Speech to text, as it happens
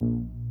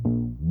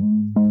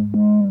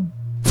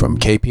From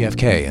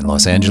KPFK in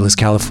Los Angeles,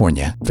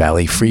 California,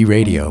 Valley Free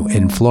Radio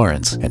in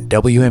Florence, and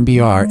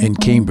WMBR in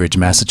Cambridge,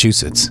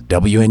 Massachusetts,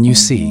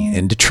 WNUC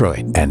in Detroit,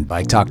 and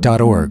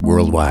BikeTalk.org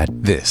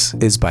worldwide, this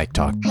is Bike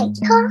Talk. Bike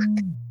Talk.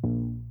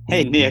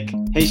 Hey, Nick.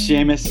 Hey,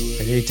 Seamus.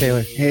 Hey, Taylor.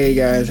 Hey,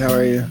 guys. How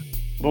are you?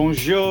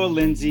 Bonjour,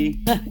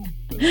 Lindsay.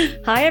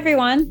 Hi,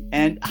 everyone.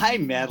 And hi,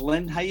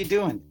 Madeline. How you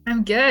doing?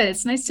 I'm good.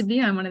 It's nice to be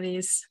on one of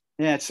these.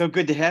 Yeah, it's so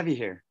good to have you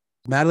here.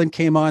 Madeline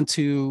came on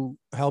to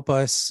help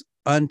us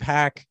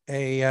unpack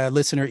a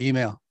listener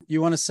email. You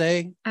want to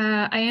say?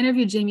 I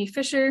interviewed Jamie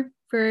Fisher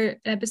for an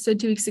episode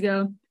 2 weeks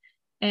ago,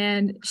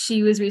 and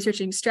she was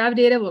researching Strava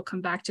data. We'll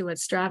come back to what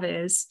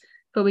Strava is,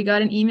 but we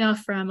got an email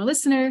from a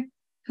listener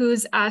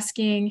who's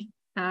asking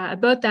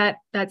about that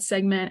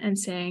segment and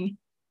saying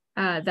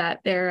that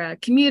they're a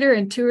commuter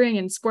and touring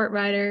and sport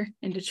rider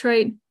in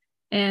Detroit,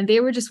 and they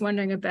were just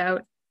wondering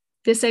about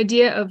this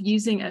idea of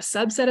using a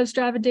subset of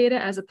Strava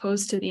data as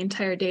opposed to the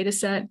entire data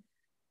set.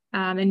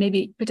 And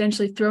maybe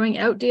potentially throwing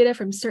out data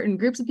from certain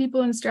groups of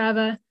people in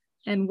Strava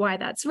and why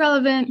that's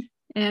relevant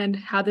and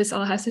how this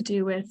all has to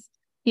do with,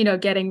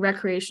 getting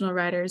recreational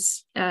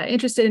riders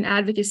interested in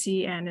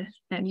advocacy and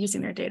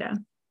using their data.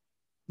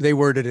 They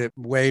worded it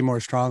way more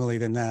strongly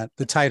than that.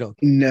 The title.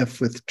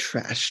 Enough with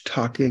trash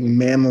talking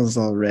mammals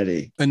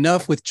already.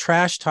 Enough with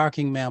trash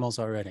talking mammals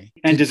already.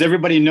 And does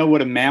everybody know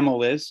what a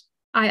mammal is?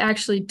 I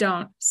actually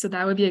don't. So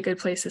that would be a good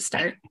place to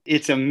start.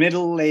 It's a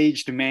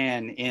middle-aged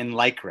man in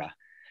Lycra.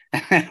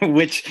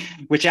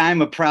 which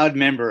I'm a proud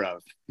member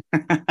of.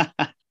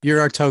 You're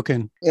our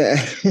token. Yeah.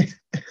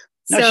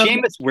 No,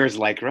 Seamus wears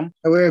Lycra.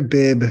 I wear a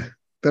bib,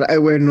 but I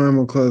wear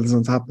normal clothes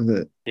on top of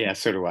it. Yeah,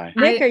 so do I.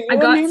 I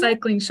got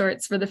cycling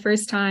shorts for the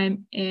first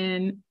time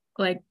in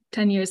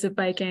 10 years of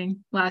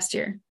biking last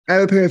year. I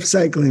have a pair of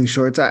cycling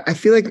shorts. I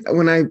feel like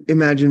when I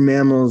imagine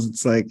mammals,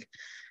 it's like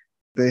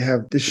they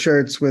have the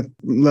shirts with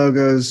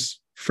logos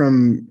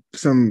from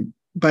some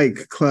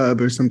bike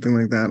club or something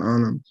like that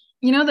on them.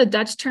 You know the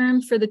Dutch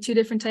term for the two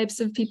different types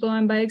of people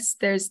on bikes?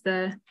 There's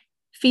the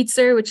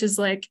fietser, which is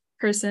like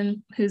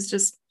person who's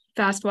just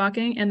fast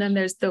walking. And then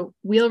there's the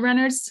wheel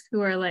runners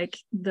who are like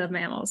the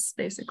mammals,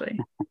 basically.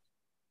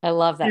 I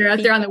love that. They're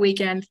out there on the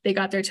weekend. They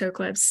got their toe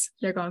clips.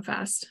 They're going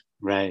fast.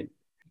 Right.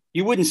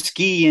 You wouldn't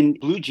ski in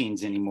blue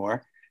jeans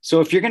anymore.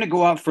 So if you're going to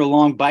go out for a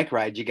long bike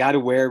ride, you got to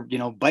wear,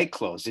 bike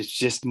clothes. It's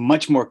just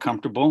much more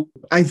comfortable.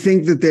 I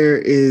think that there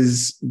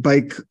is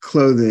bike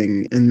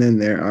clothing and then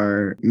there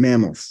are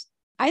mammals.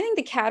 I think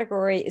the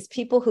category is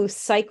people who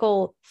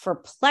cycle for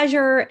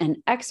pleasure and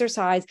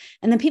exercise,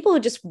 and then people who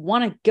just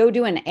want to go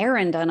do an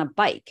errand on a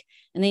bike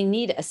and they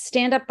need a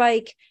stand-up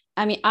bike.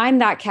 I mean, I'm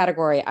that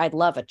category. I'd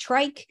love a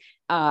trike,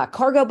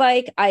 cargo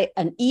bike.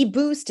 An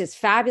e-boost is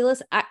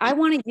fabulous. I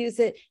want to use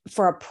it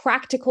for a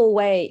practical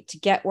way to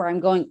get where I'm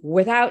going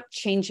without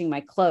changing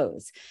my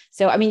clothes.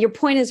 So, I mean, your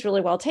point is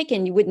really well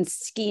taken. You wouldn't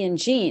ski in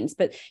jeans,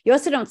 but you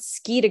also don't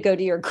ski to go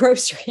to your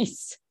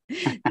groceries.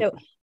 So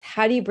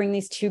how do you bring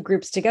these two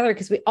groups together?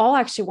 Because we all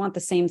actually want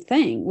the same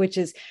thing, which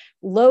is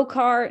low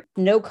car,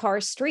 no car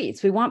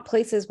streets. We want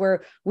places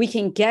where we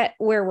can get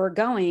where we're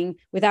going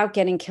without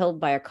getting killed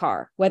by a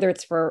car, whether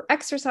it's for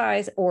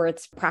exercise or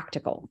it's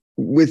practical.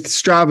 With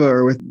Strava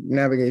or with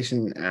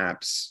navigation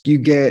apps, you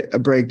get a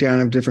breakdown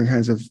of different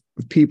kinds of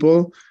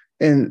people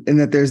and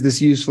that there's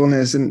this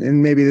usefulness.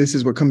 And maybe this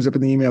is what comes up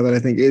in the email that I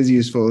think is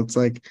useful. It's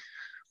like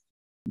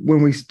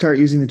when we start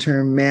using the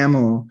term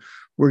mammal,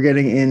 we're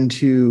getting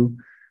into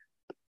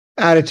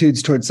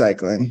attitudes towards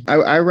cycling.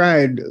 I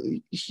ride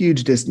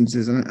huge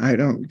distances and I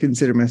don't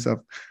consider myself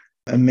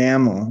a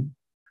mammal.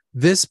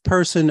 This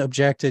person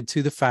objected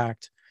to the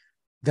fact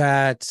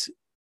that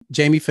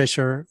Jamie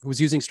Fisher, who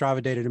was using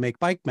Strava data to make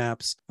bike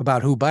maps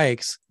about who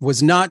bikes,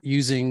 was not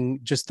using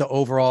just the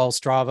overall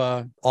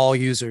Strava all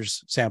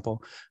users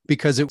sample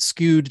because it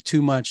skewed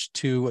too much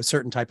to a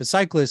certain type of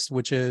cyclist,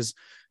 which is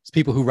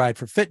people who ride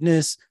for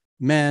fitness,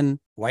 men,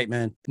 white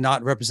men,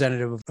 not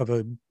representative of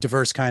a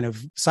diverse kind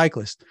of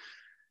cyclist.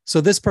 So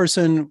this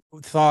person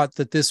thought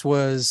that this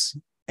was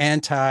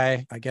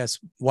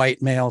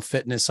white male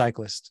fitness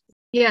cyclist.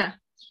 Yeah.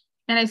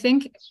 And I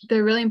think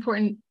the really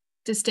important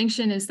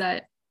distinction is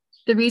that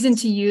the reason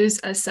to use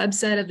a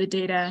subset of the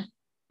data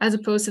as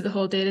opposed to the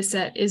whole data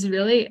set is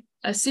really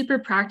a super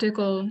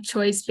practical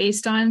choice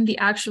based on the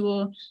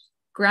actual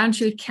ground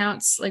truth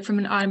counts, like from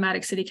an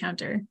automatic city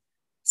counter.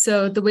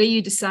 So the way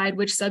you decide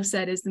which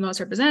subset is the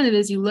most representative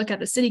is you look at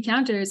the city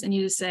counters and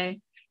you just say,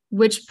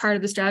 which part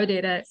of the Strava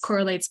data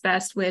correlates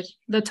best with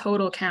the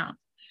total count.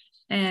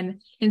 And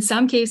in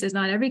some cases,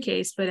 not every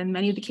case, but in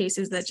many of the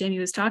cases that Jamie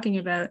was talking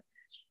about,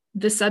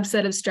 the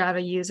subset of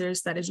Strava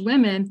users that is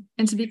women.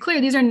 And to be clear,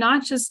 these are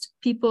not just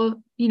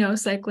people,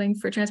 cycling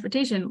for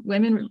transportation.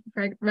 Women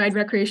ride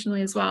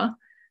recreationally as well.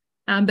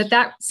 But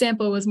that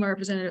sample was more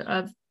representative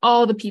of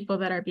all the people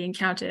that are being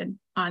counted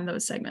on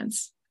those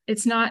segments.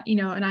 It's not,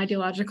 an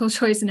ideological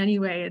choice in any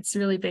way. It's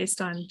really based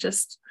on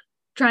just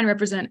trying to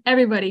represent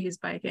everybody who's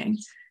biking.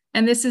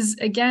 And this is,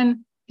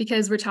 again,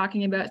 because we're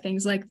talking about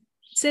things like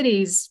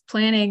cities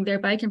planning their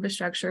bike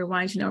infrastructure,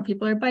 wanting to know where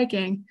people are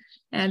biking,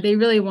 and they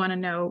really want to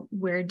know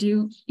where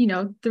the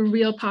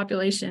real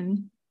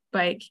population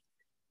bike.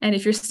 And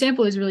if your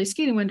sample is really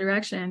skewed in one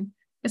direction,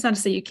 it's not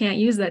to say you can't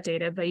use that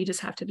data, but you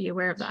just have to be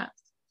aware of that.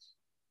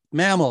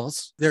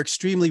 Mammals, they're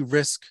extremely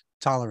risk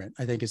tolerant,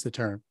 I think is the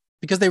term,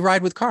 because they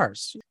ride with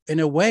cars. In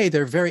a way,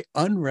 they're very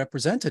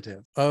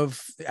unrepresentative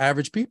of the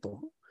average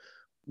people.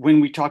 When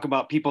we talk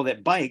about people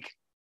that bike,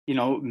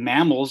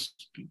 mammals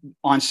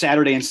on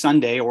Saturday and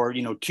Sunday, or,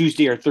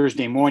 Tuesday or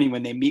Thursday morning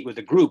when they meet with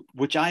a group,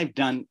 which I've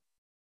done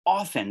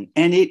often.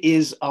 And it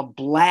is a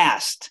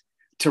blast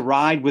to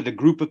ride with a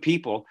group of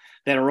people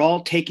that are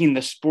all taking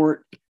the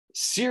sport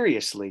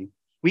seriously.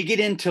 We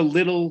get into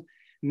little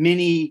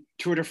mini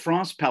Tour de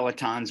France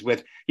pelotons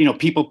with,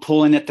 people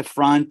pulling at the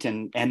front,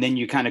 and then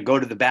you kind of go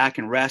to the back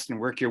and rest and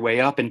work your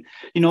way up. And,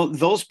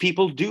 those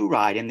people do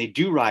ride, and they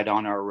do ride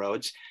on our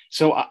roads.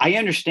 So I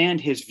understand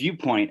his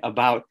viewpoint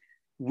about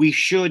we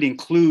should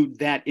include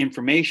that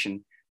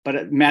information.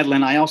 But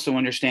Madeline, I also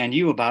understand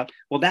you about,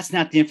 well, that's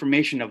not the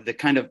information of the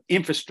kind of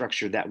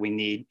infrastructure that we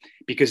need,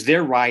 because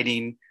they're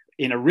riding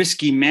in a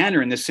risky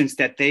manner in the sense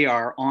that they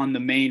are on the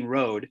main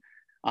road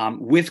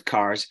with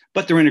cars,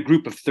 but they're in a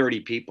group of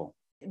 30 people.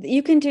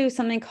 You can do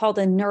something called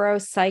a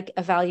neuropsych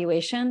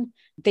evaluation.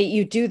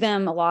 You do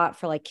them a lot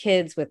for like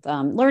kids with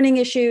learning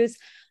issues.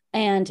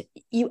 And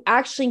you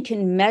actually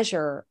can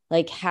measure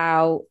like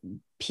how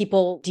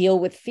people deal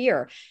with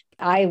fear.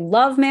 I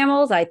love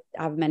mammals. I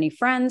have many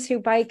friends who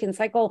bike and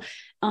cycle,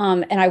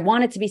 and I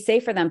want it to be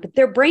safe for them, but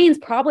their brains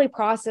probably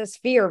process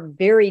fear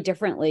very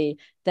differently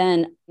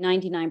than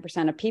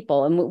 99% of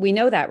people. And we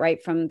know that,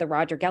 right, from the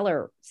Roger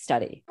Geller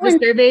study. The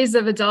surveys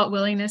of adult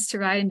willingness to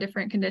ride in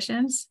different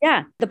conditions.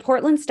 Yeah. The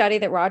Portland study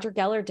that Roger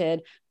Geller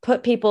did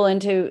put people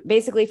into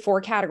basically 4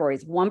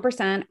 categories.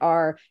 1%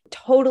 are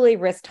totally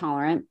risk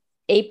tolerant.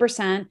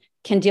 8%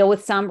 can deal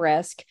with some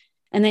risk.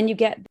 And then you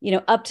get,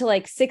 up to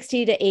like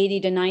 60 to 80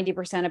 to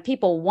 90% of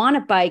people want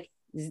a bike,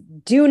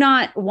 do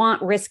not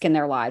want risk in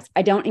their lives.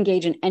 I don't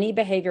engage in any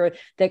behavior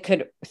that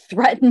could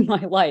threaten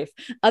my life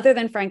other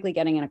than frankly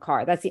getting in a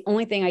car. That's the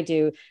only thing I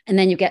do. And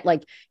then you get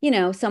like,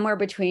 somewhere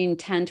between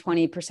 10,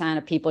 20%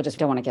 of people just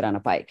don't want to get on a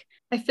bike.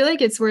 I feel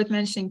like it's worth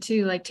mentioning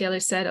too, like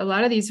Taylor said, a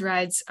lot of these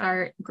rides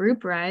are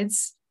group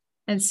rides.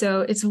 And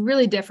so it's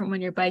really different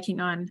when you're biking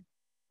on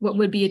what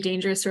would be a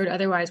dangerous road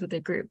otherwise with a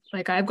group.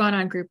 Like I've gone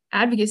on group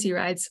advocacy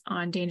rides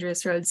on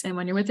dangerous roads. And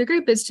when you're with a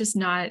group, it's just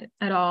not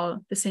at all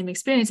the same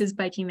experience as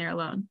biking there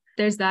alone.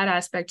 There's that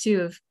aspect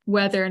too of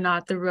whether or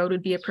not the road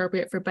would be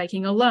appropriate for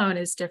biking alone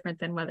is different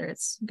than whether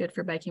it's good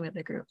for biking with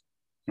a group.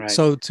 Right.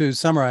 So to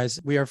summarize,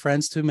 we are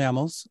friends to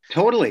mammals.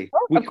 Totally.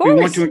 Oh, we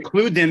want to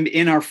include them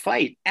in our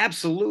fight.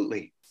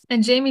 Absolutely.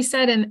 And Jamie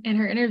said in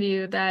her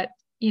interview that,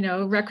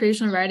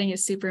 recreational riding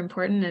is super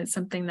important. And it's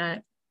something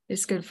that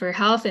is good for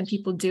health, and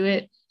people do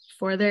it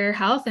for their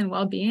health and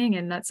well-being.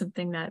 And that's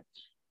something that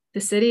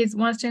the city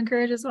wants to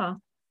encourage as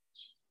well.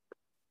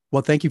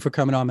 Well, thank you for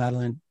coming on,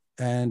 Madeline.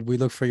 And we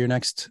look for your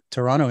next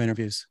Toronto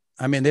interviews.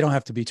 I mean, they don't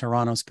have to be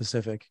Toronto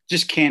specific.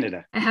 Just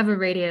Canada. I have a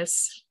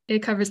radius. It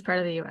covers part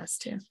of the US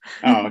too.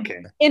 Oh,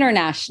 okay.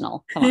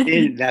 International. Come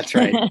on. That's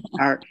right.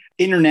 Our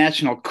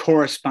international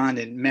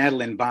correspondent,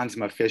 Madeline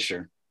Bonsma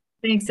Fisher.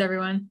 Thanks,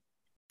 everyone.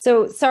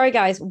 So sorry,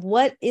 guys.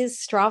 What is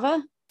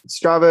Strava?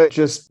 Strava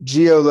just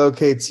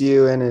geolocates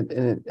you, and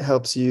it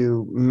helps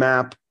you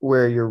map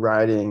where you're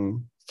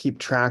riding, keep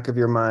track of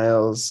your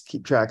miles,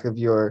 keep track of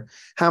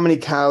how many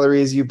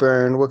calories you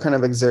burn, what kind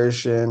of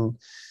exertion.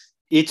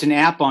 It's an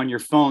app on your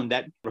phone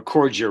that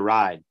records your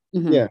ride.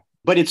 Mm-hmm. Yeah.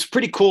 But it's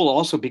pretty cool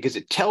also because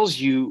it tells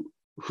you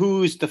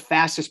who's the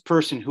fastest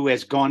person who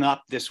has gone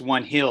up this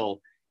one hill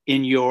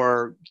in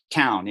your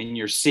town, in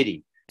your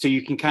city. So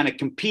you can kind of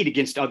compete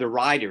against other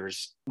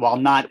riders while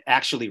not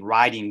actually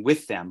riding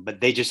with them,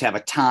 but they just have a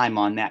time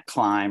on that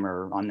climb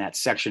or on that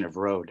section of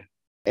road.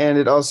 And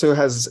it also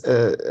has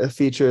a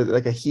feature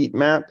like a heat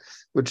map,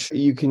 which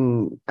you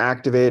can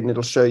activate, and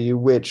it'll show you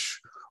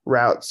which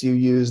routes you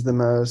use the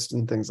most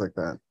and things like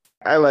that.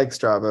 I like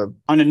Strava.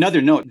 On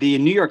another note, the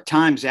New York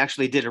Times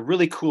actually did a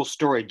really cool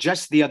story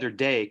just the other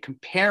day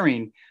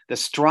comparing the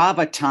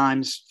Strava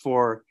times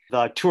for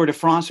the Tour de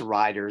France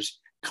riders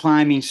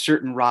climbing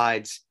certain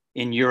rides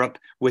in Europe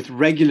with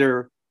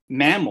regular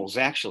mammals.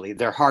 Actually,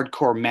 they're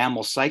hardcore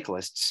mammal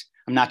cyclists.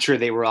 I'm not sure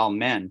they were all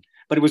men,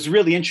 but it was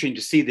really interesting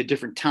to see the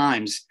different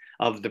times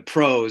of the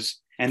pros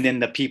and then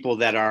the people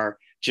that are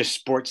just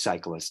sports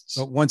cyclists.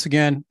 So once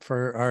again,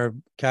 for our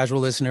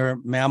casual listener,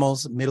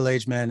 mammals,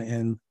 middle-aged men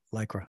in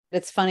Lycra.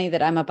 It's funny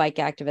that I'm a bike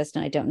activist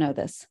and I don't know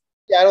this.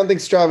 Yeah, I don't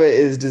think Strava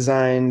is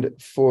designed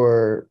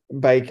for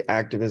bike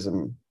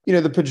activism.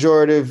 The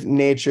pejorative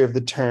nature of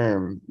the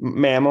term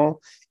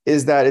mammal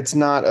is that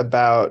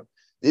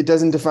it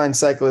doesn't define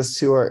cyclists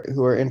who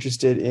are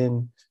interested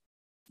in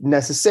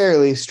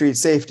necessarily street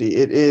safety.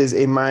 It is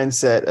a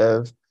mindset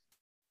of,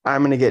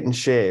 I'm going to get in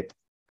shape.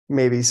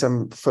 Maybe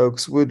some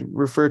folks would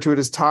refer to it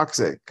as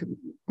toxic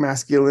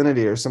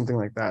masculinity or something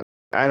like that.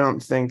 I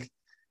don't think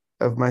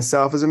of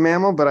myself as a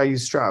mammal, but I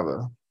use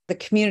Strava. the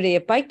community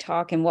of Bike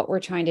Talk. And what we're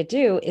trying to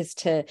do is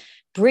to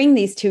bring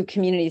these two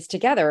communities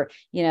together,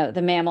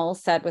 the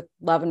MAMILS said with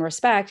love and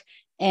respect,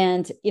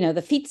 and,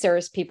 the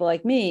feetsers, people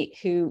like me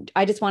who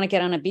I just want to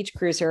get on a beach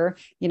cruiser,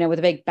 with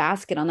a big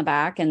basket on the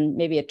back and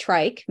maybe a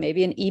trike,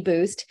 maybe an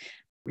e-boost.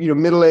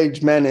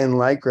 Middle-aged men in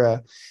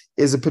Lycra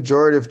is a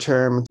pejorative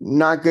term,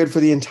 not good for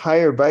the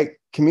entire bike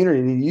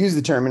community to use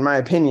the term, in my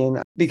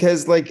opinion,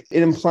 because it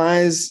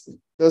implies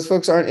those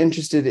folks aren't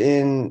interested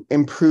in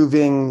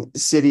improving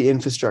city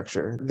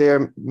infrastructure.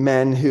 They're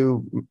men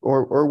who,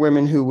 or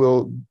women who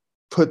will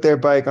put their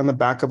bike on the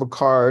back of a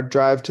car,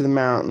 drive to the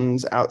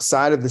mountains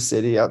outside of the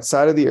city,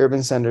 outside of the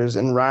urban centers,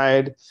 and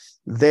ride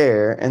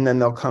there, and then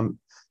they'll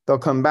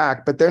come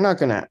back. But they're not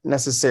going to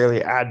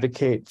necessarily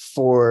advocate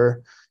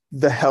for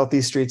the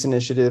Healthy Streets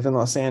Initiative in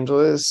Los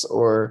Angeles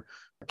or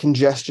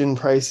congestion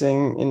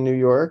pricing in New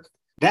York.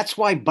 That's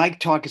why Bike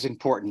Talk is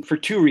important for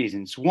two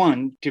reasons.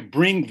 One, to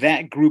bring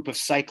that group of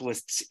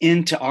cyclists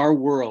into our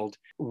world,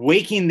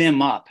 waking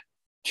them up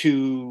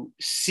to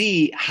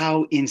see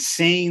how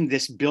insane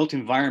this built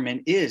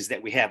environment is,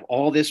 that we have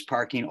all this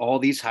parking, all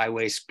these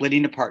highways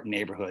splitting apart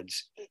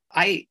neighborhoods.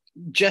 I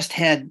just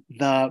had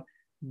the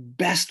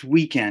best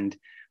weekend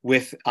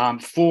with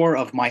 4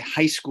 of my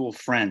high school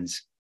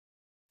friends.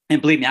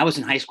 And believe me, I was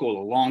in high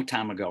school a long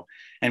time ago,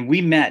 and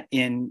we met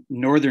in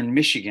northern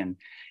Michigan.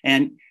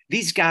 And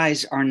these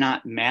guys are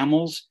not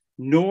mammals,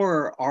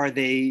 nor are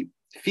they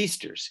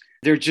feasters.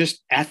 They're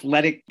just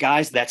athletic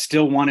guys that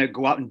still want to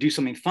go out and do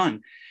something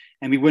fun.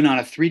 And we went on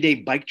a 3-day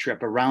bike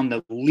trip around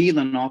the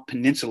Leelanau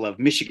Peninsula of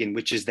Michigan,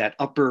 which is that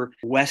upper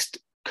west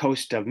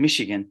coast of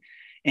Michigan.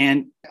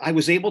 And I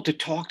was able to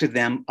talk to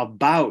them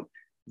about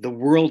the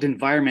world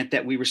environment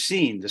that we were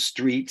seeing, the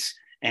streets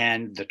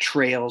and the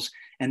trails.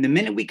 And the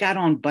minute we got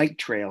on bike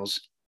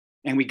trails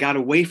and we got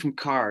away from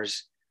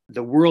cars,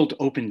 the world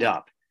opened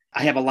up.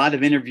 I have a lot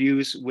of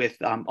interviews with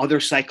other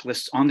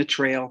cyclists on the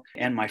trail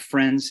and my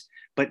friends,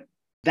 but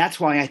that's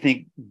why I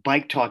think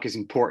Bike Talk is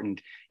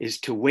important, is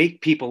to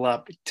wake people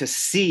up to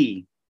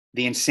see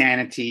the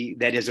insanity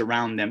that is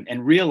around them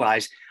and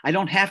realize I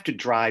don't have to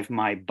drive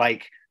my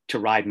bike to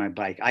ride my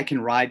bike. I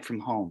can ride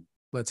from home.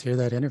 Let's hear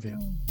that interview.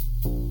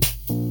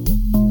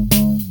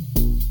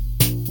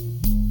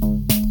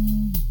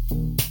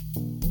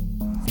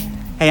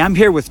 Hey, I'm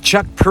here with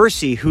Chuck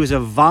Percy, who's a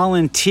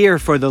volunteer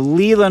for the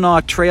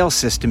Leelanau Trail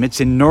System.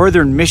 It's in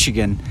northern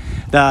Michigan,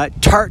 the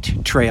TART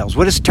Trails.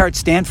 What does TART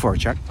stand for,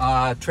 Chuck?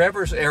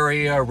 Traverse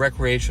Area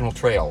Recreational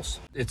Trails.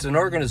 It's an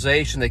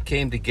organization that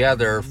came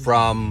together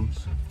from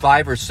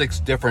 5 or 6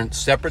 different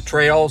separate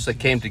trails that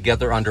came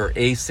together under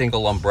a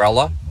single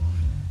umbrella.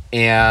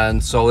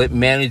 And so it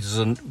manages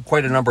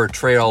quite a number of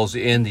trails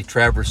in the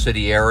Traverse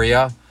City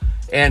area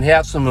and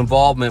has some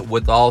involvement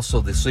with also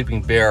the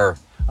Sleeping Bear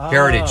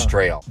Heritage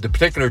Trail. The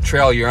particular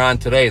trail you're on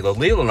today, the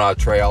Leelanau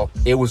Trail,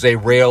 it was a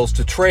rails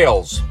to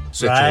trails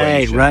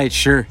situation. Right,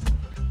 sure.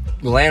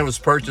 The land was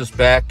purchased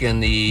back in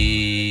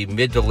the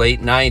mid to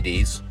late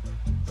 90s,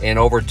 and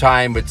over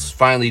time it's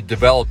finally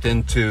developed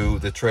into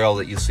the trail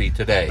that you see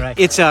today. Right.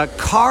 It's a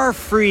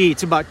car-free,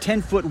 it's about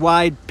 10-foot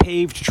wide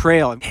paved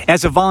trail.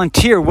 As a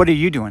volunteer, what are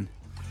you doing?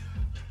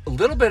 A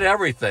little bit of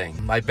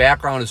everything. My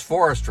background is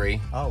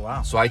forestry. Oh,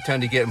 wow. So I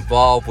tend to get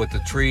involved with the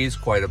trees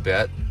quite a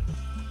bit.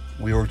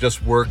 We were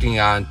just working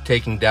on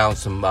taking down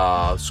some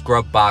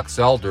scrub box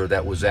elder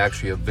that was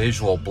actually a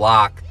visual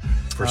block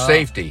for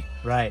safety.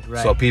 Right.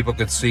 So people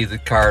could see the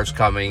cars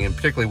coming, and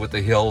particularly with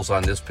the hills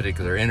on this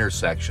particular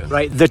intersection.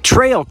 Right. The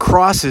trail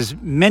crosses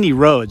many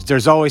roads.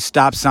 There's always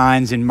stop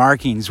signs and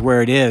markings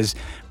where it is,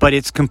 but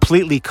it's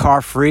completely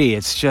car-free.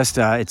 It's just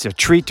it's a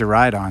treat to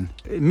ride on.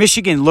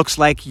 Michigan looks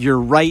like your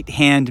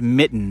right-hand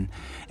mitten,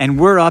 and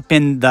we're up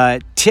in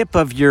the tip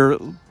of your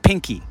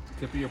pinky.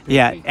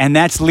 Yeah, and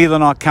that's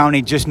Leelanau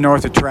County, just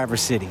north of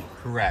Traverse City.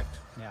 Correct.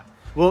 Yeah.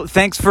 Well,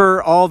 thanks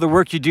for all the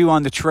work you do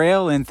on the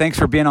trail, and thanks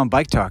for being on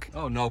Bike Talk.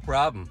 Oh, no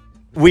problem.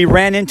 We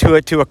ran into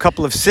a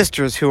couple of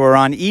sisters who are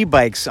on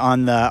e-bikes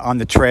on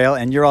the trail,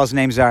 and your all's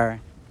names are?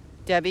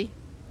 Debbie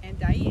and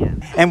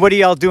Diane. And what are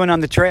y'all doing on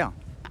the trail?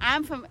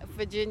 I'm from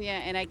Virginia,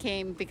 and I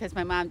came because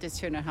my mom just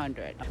turned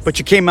 100. But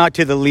you came out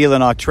to the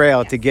Leelanau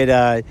Trail to get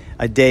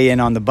a day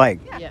in on the bike.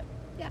 Yeah.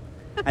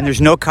 And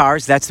there's no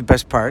cars. That's the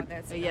best part.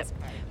 Yes.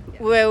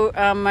 Well,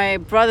 my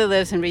brother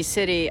lives in Reed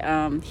City.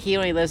 He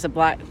only lives a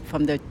block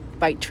from the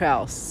bike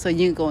trails, so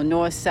you can go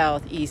north,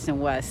 south, east, and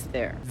west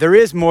there. There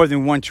is more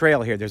than one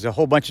trail here. There's a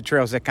whole bunch of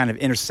trails that kind of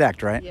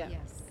intersect, right? Yeah.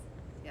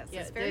 Yes,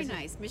 it's very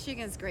nice.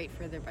 Michigan's great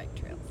for their bike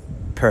trails.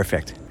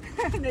 Perfect.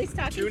 Nice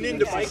talking Tune to you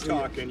into guys. Bike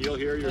Talk and you'll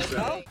hear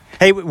yourself.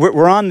 Hey,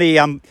 we're on the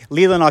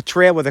Leelanau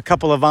Trail with a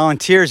couple of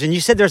volunteers, and you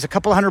said there's a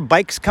couple hundred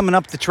bikes coming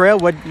up the trail.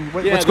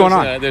 What's going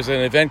on? There's an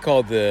event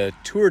called the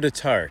Tour de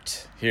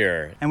Tarte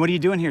here. And what are you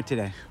doing here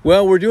today?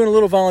 Well, we're doing a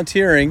little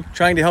volunteering,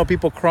 trying to help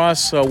people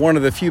cross one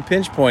of the few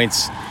pinch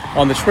points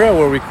on the trail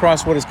where we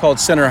cross what is called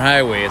Center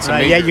Highway. It's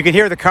yeah, you can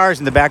hear the cars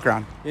in the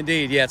background.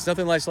 Indeed, yeah. It's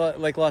nothing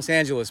like Los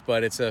Angeles,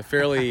 but it's a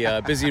fairly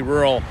busy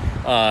rural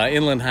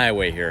inland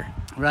highway here.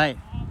 Right.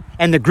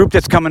 And the group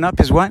that's coming up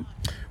is what?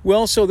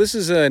 Well, so this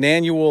is an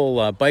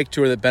annual bike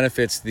tour that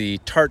benefits the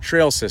TART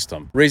Trail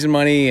System. Raising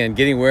money and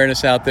getting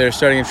awareness out there,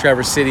 starting in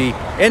Traverse City,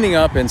 ending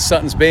up in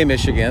Suttons Bay,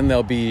 Michigan.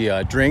 There'll be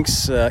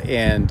drinks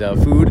and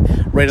food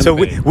right on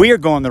the bay. So we are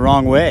going the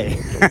wrong way.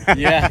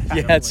 Yeah,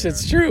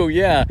 it's true,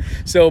 yeah.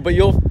 So, but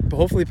you'll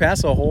hopefully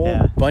pass a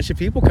whole bunch of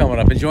people coming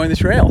up enjoying the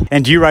trail.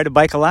 And do you ride a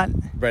bike a lot?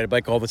 Ride a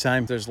bike all the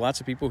time. There's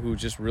lots of people who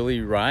just really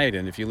ride.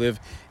 And if you live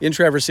in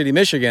Traverse City,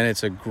 Michigan,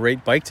 it's a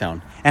great bike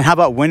town. And how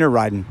about winter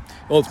riding?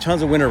 Oh,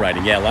 tons of winter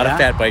riding. Yeah, a lot of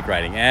fat bike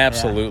riding.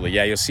 Absolutely.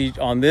 Yeah, you'll see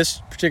on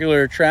this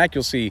particular track,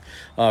 you'll see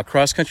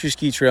cross-country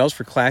ski trails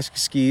for classic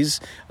skis,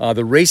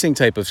 the racing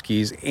type of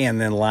skis,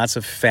 and then lots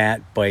of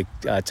fat bike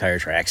tire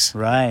tracks.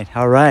 Right.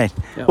 All right.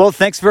 Yeah. Well,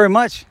 thanks very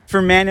much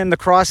for manning the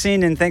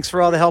crossing, and thanks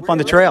for all the help on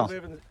the trail.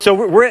 So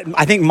we're at,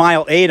 I think,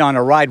 mile 8 on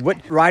a ride.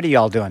 What ride are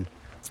y'all doing?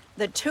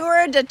 The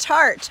Tour de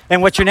Tart.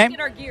 And what's your name?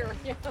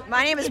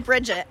 My name is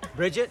Bridget.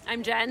 Bridget?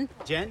 I'm Jen.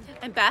 Jen?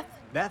 I'm Beth.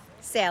 Beth?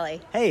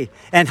 Sally. Hey,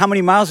 and how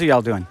many miles are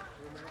y'all doing?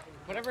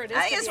 Whatever it is.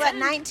 I think it's what,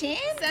 19?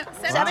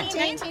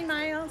 19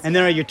 miles. And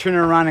then are you turning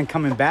around and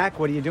coming back?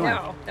 What are you doing?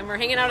 No, then we're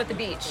hanging out at the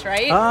beach,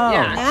 right? Oh.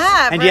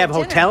 Yeah. And do you have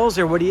hotels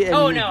or what do you?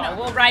 Oh, no.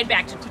 We'll ride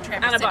back to Traverse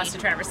City. On a bus to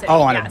Traverse City.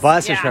 Oh, on a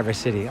bus to Traverse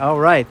City. All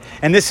right.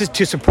 And this is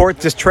to support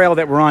this trail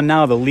that we're on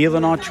now, the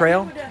Leelanau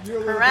Trail?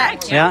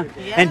 Correct. Yeah?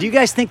 And do you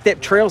guys think that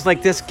trails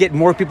like this get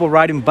more people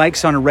riding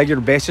bikes on a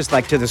regular basis,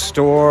 like to the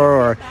store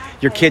or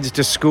your kids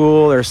to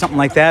school or something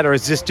like that? Or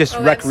is this just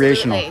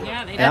recreational? Absolutely.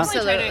 Yeah, they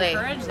definitely try to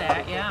encourage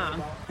that, yeah.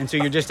 And so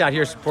you're just out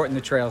here supporting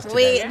the trails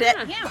today.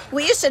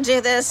 We used to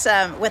do this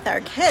with our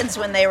kids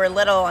when they were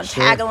little on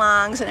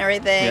tag-alongs and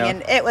everything,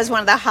 and it was one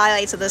of the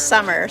highlights of the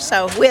summer.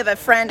 So we have a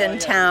friend in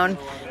town,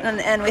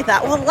 and we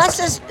thought, well, let's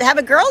just have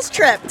a girls'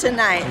 trip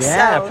tonight.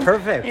 Yeah, so,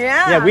 perfect.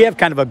 Yeah, we have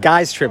kind of a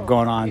guys' trip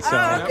going on. So.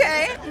 Oh,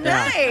 okay,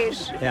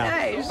 nice.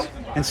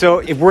 And so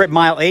if we're at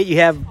mile 8, you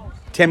have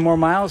 10 more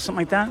miles,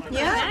 something like that?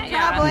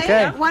 Yeah, probably.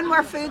 Okay. One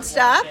more food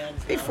stop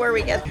before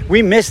we get...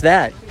 We missed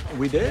that.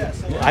 We did.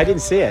 I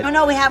didn't see it. Oh,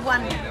 no, we have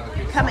one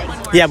coming.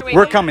 Yeah,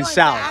 we're coming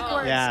south.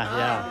 Backwards.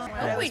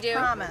 Yeah. We do.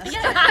 Promise.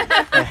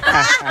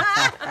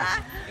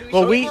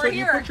 Well, So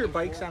you put your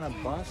bikes on a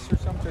bus or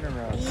something?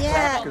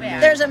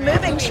 There's a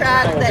moving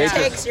truck that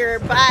takes your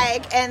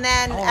bike, and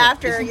then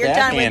after you're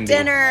done with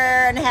dinner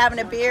and having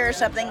a beer or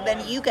something,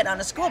 then you get on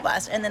a school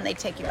bus, and then they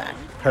take you back.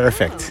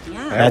 Perfect.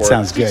 That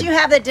sounds good. Did you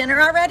have the dinner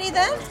already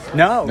then?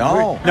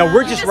 No.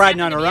 We're just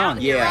riding on our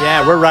own.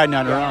 Yeah, we're riding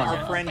on our own.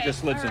 Our friend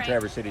just lives in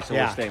Traverse City, so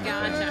we're staying with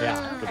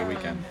him for the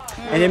weekend.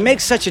 And it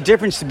makes such a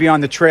difference to be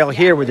on the trail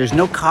here where there's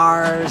no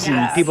cars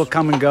and people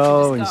come and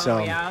go. And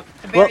so,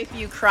 very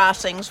few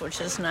crossings,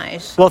 which is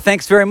nice. Well,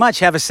 thanks very much.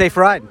 Have a safe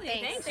ride.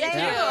 Thank you.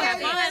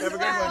 Have a good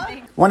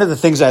one. One of the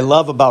things I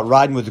love about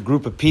riding with a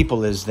group of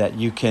people is that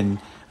you can,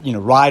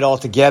 ride all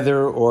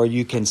together, or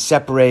you can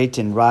separate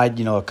and ride,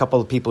 a couple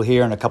of people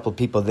here and a couple of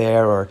people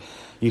there, or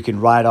you can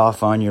ride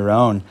off on your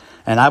own.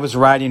 And I was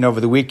riding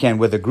over the weekend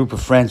with a group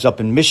of friends up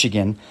in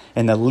Michigan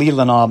in the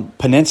Leelanau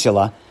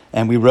Peninsula,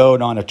 and we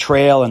rode on a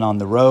trail and on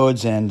the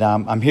roads. And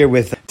I'm here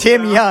with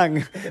Tim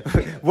Young.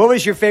 What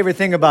was your favorite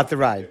thing about the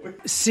ride?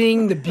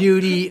 Seeing the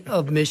beauty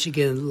of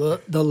Michigan.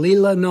 The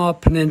Leelanau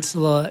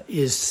Peninsula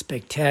is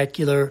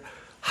spectacular.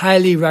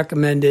 Highly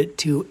recommend it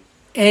to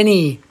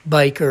any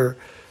biker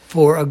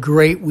for a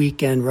great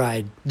weekend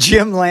ride.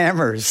 Jim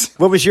Lammers.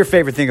 What was your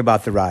favorite thing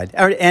about the ride?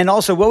 And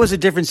also, what was the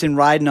difference in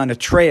riding on a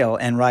trail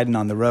and riding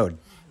on the road?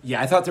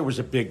 Yeah, I thought there was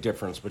a big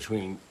difference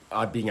between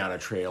being on a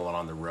trail and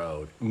on the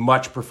road.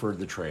 Much preferred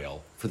the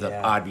trail for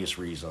the obvious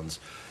reasons.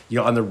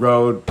 On the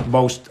road,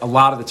 a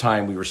lot of the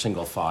time we were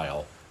single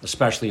file,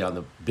 especially on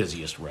the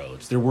busiest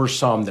roads. There were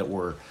some that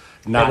were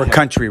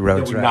country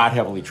roads, that were not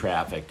heavily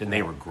trafficked, and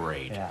they were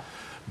great. Yeah.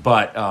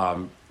 But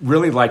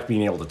really liked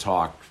being able to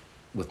talk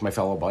with my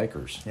fellow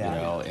bikers,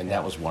 and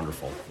that was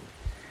wonderful.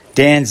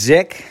 Dan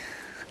Zick,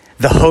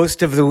 the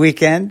host of the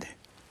weekend.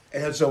 I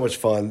had so much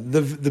fun.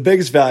 The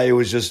biggest value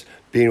was just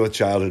being with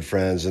childhood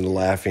friends and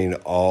laughing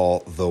all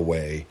the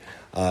way.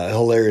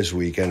 Hilarious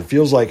weekend.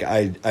 Feels like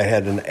I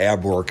had an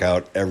ab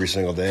workout every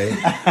single day.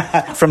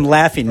 From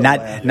laughing,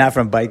 not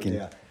from biking.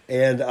 Yeah.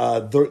 And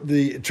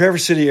the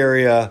Traverse City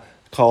area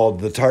called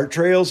the Tart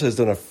Trails has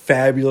done a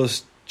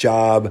fabulous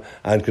job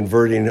on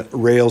converting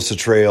rails to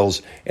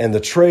trails. And the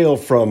trail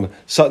from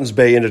Suttons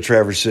Bay into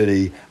Traverse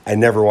City, I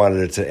never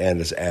wanted it to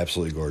end. It's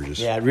absolutely gorgeous.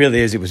 Yeah, it really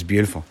is. It was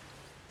beautiful.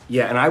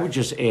 Yeah, and I would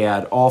just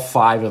add, all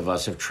 5 of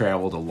us have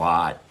traveled a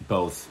lot,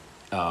 both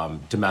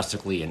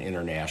domestically and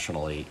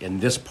internationally.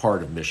 And this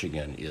part of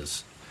Michigan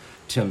is,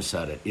 Tim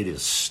said it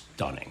is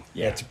stunning.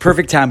 Yeah, it's a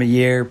perfect time of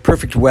year,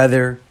 perfect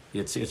weather.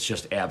 It's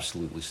just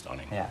absolutely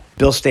stunning. Yeah.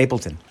 Bill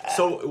Stapleton.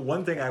 So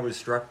one thing I was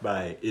struck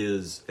by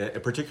is,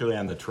 particularly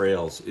on the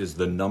trails, is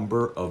the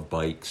number of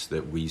bikes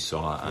that we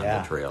saw on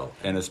the trail.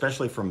 And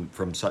especially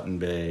from Sutton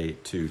Bay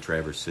to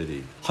Traverse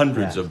City,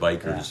 hundreds of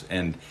bikers. Yeah.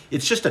 And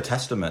it's just a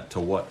testament to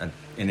what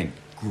a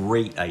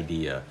great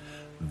idea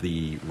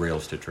the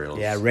Rails to Trails.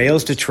 Yeah,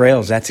 Rails to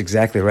Trails. That's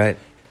exactly right.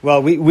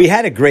 Well, we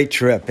had a great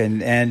trip,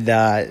 and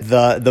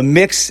the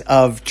mix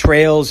of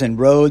trails and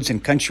roads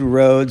and country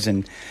roads,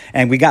 and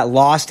we got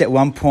lost at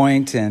one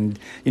point, and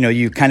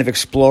you kind of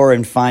explore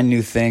and find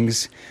new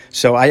things.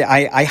 So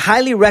I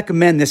highly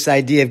recommend this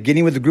idea of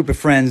getting with a group of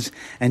friends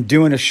and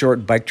doing a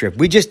short bike trip.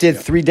 We just did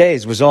 3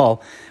 days was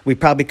all. We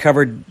probably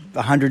covered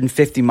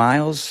 150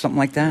 miles, something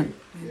like that.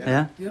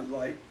 Yeah. Yep.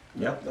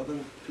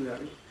 Nothing too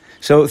heavy.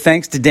 So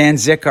thanks to Dan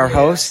Zick, our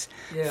host.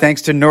 Yeah.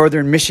 Thanks to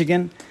Northern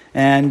Michigan.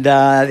 And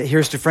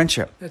here's to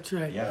friendship. That's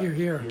right. Yeah.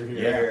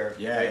 Here.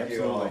 Yeah,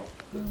 absolutely.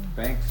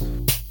 Thanks.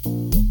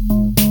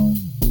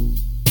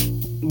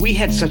 We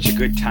had such a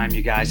good time,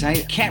 you guys. I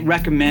can't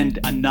recommend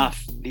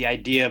enough the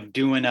idea of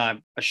doing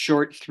a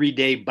short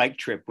 3-day bike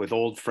trip with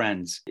old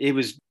friends. It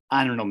was,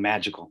 I don't know,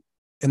 magical.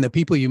 And the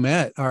people you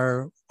met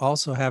are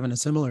also having a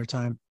similar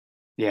time.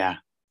 Yeah.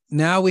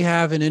 Now we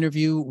have an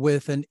interview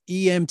with an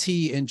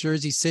EMT in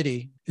Jersey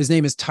City. His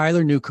name is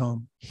Tyler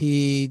Newcomb.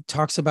 He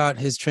talks about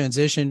his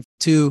transition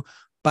to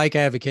bike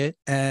advocate.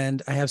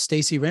 And I have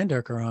Stacy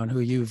Randerker on,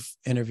 who you've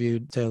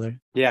interviewed, Taylor.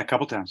 Yeah, a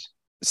couple times.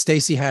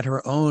 Stacy had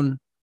her own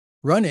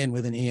run-in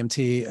with an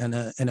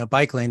EMT in a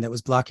bike lane that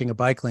was blocking a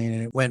bike lane,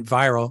 and it went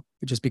viral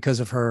just because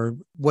of her,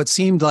 what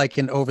seemed like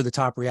an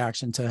over-the-top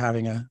reaction to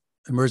having an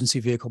emergency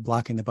vehicle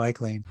blocking the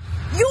bike lane.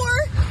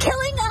 You're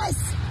killing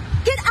us!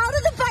 Get out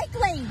of the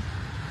bike lane!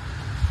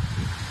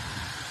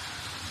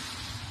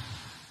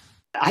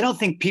 I don't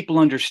think people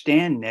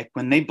understand, Nick,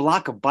 when they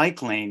block a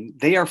bike lane,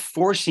 they are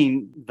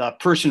forcing the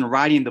person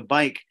riding the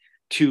bike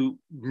to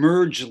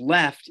merge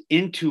left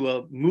into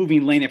a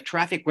moving lane of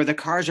traffic where the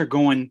cars are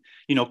going,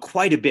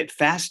 quite a bit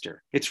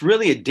faster. It's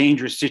really a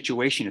dangerous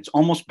situation. It's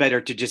almost better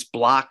to just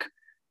block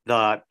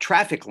the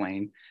traffic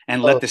lane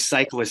and let the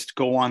cyclist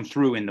go on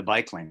through in the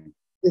bike lane.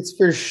 It's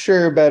for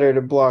sure better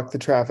to block the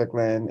traffic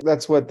lane.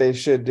 That's what they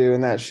should do,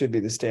 and that should be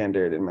the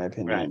standard, in my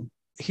opinion. Right.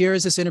 Here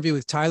is this interview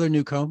with Tyler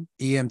Newcomb,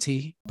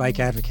 EMT, bike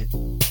advocate.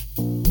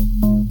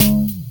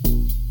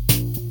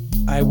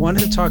 I wanted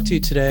to talk to you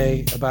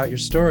today about your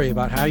story,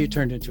 about how you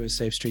turned into a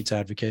safe streets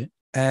advocate,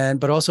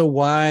 but also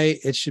why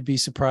it should be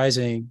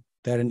surprising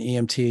that an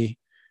EMT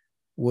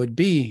would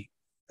be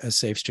a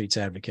safe streets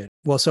advocate.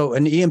 Well, so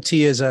an EMT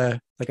is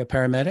like a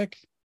paramedic?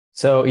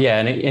 So yeah,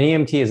 an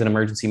EMT is an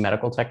emergency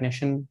medical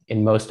technician.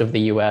 In most of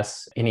the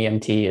US, an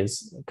EMT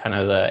is kind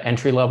of the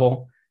entry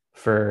level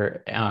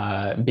for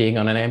being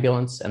on an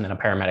ambulance, and then a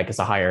paramedic is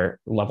a higher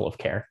level of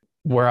care.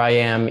 Where I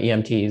am,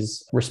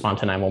 EMTs respond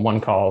to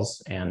 911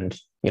 calls and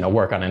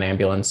work on an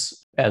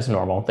ambulance as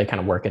normal. They kind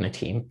of work in a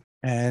team.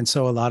 And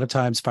so a lot of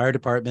times fire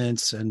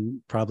departments and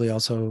probably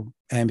also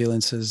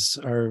ambulances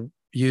are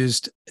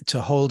used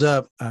to hold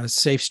up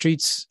safe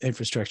streets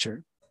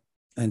infrastructure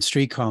and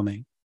street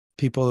calming.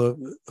 People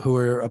who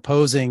are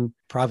opposing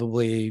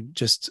probably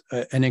just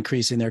an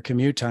increase in their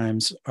commute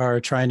times are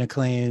trying to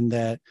claim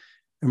that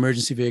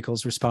emergency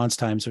vehicles response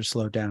times are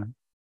slowed down.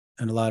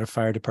 And a lot of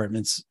fire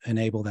departments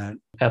enable that.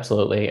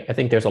 Absolutely. I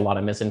think there's a lot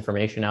of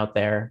misinformation out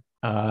there.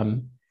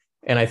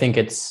 And I think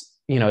it's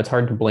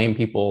hard to blame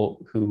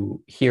people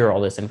who hear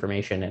all this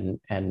information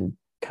and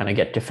kind of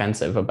get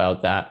defensive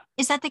about that.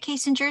 Is that the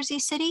case in Jersey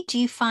City? Do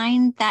you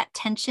find that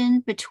tension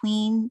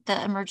between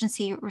the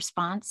emergency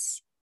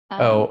response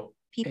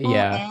people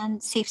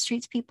and safe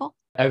streets people?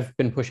 I've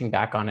been pushing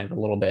back on it a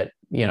little bit,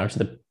 to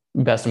the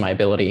best of my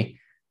ability.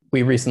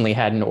 We recently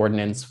had an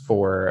ordinance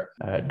for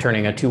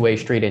turning a two-way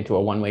street into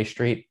a one-way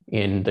street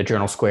in the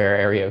Journal Square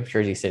area of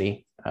Jersey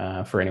City,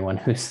 for anyone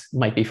who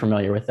might be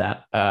familiar with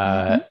that.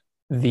 I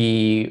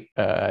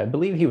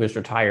believe he was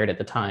retired at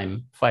the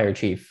time, fire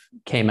chief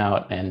came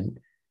out and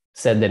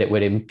said that it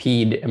would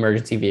impede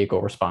emergency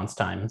vehicle response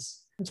times,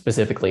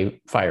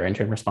 specifically fire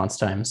engine response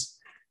times,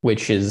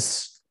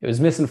 it was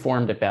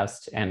misinformed at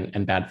best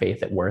and bad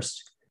faith at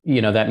worst.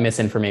 That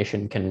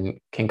misinformation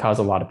can cause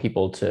a lot of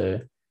people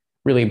to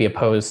really be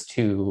opposed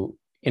to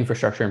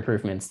infrastructure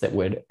improvements that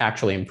would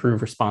actually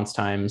improve response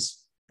times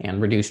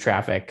and reduce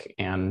traffic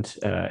and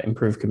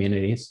improve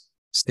communities.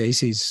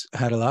 Stacy's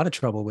had a lot of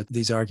trouble with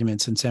these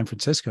arguments in San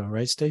Francisco,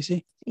 right,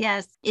 Stacy?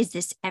 Yes. Is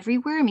this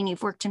everywhere? I mean,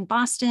 you've worked in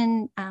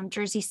Boston,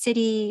 Jersey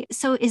City.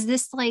 So is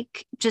this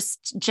like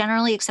just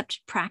generally accepted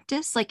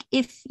practice? Like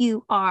if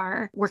you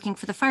are working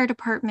for the fire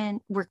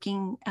department,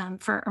 working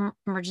for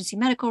emergency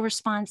medical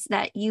response,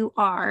 that you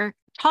are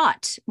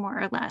taught more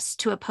or less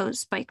to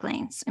oppose bike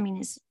lanes? I mean,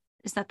 is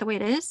that the way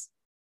it is?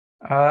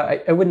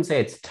 I wouldn't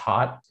say it's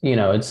taught.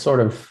 It's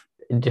sort of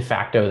de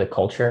facto the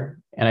culture.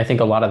 And I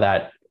think a lot of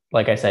that,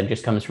 like I said,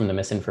 just comes from the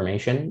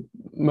misinformation.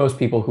 Most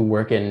people who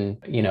work in,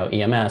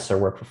 EMS or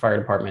work for fire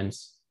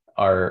departments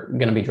are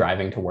going to be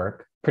driving to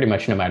work pretty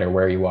much no matter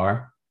where you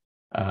are.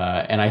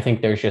 And I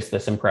think there's just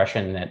this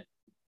impression that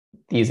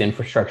these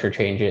infrastructure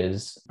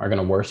changes are going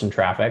to worsen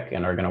traffic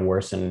and are going to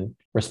worsen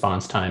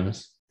response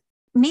times.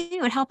 Maybe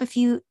it would help if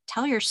you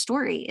tell your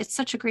story. It's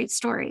such a great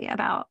story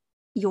about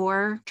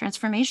your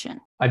transformation.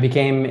 I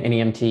became an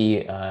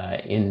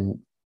EMT in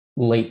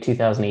late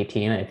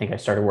 2018. I think I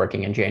started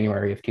working in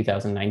January of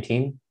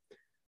 2019.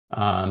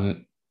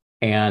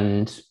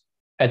 And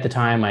at the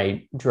time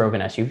I drove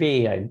an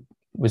SUV. I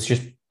was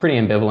just pretty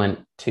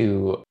ambivalent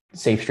to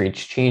Safe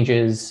Streets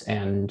changes,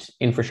 and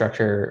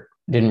infrastructure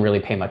didn't really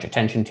pay much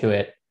attention to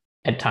it.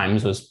 At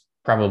times was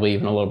probably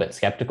even a little bit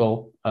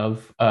skeptical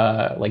of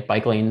like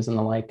bike lanes and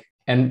the like.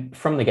 And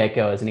from the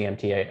get-go as an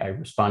EMT, I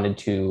responded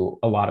to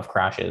a lot of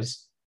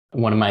crashes.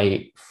 One of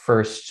my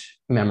first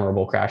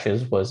memorable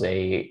crashes was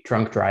a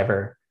drunk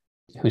driver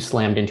who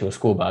slammed into a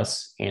school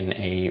bus in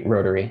a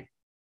rotary.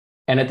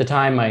 And at the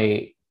time,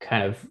 I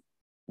kind of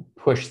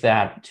pushed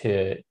that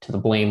to the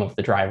blame of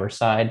the driver's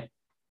side,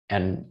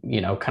 and,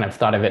 kind of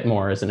thought of it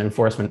more as an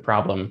enforcement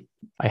problem.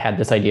 I had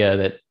this idea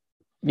that,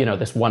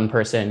 this one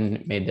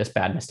person made this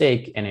bad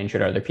mistake and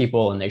injured other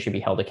people, and they should be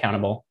held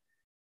accountable.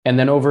 And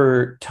then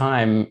over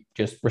time,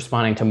 just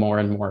responding to more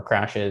and more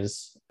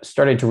crashes,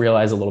 started to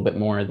realize a little bit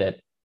more that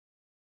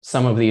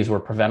some of these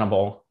were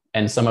preventable,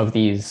 and some of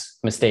these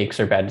mistakes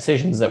or bad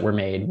decisions that were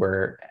made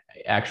were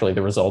actually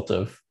the result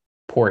of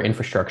poor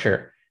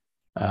infrastructure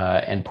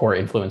and poor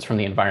influence from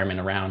the environment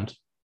around.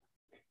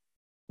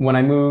 When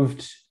I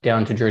moved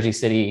down to Jersey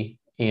City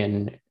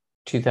in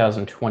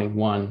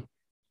 2021,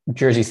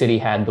 Jersey City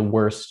had the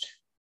worst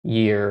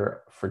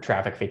year for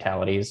traffic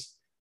fatalities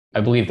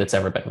I believe that's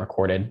ever been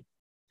recorded.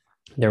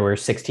 There were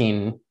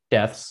 16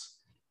 deaths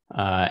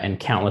and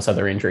countless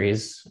other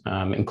injuries,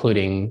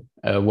 including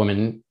a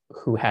woman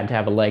who had to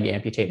have a leg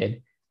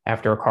amputated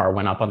after a car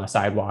went up on the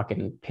sidewalk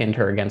and pinned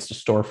her against a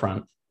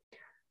storefront.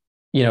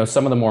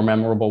 Some of the more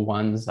memorable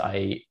ones,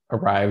 I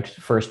arrived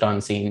first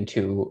on scene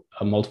to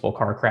a multiple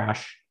car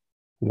crash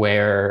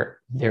where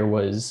there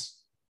was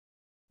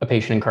a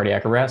patient in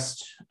cardiac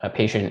arrest, a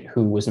patient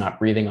who was not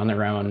breathing on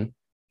their own,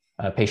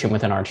 a patient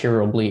with an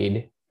arterial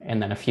bleed,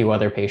 and then a few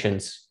other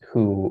patients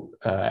who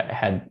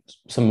had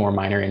some more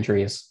minor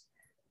injuries.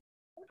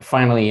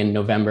 Finally, in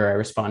November, I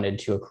responded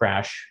to a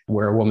crash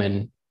where a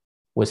woman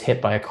was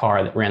hit by a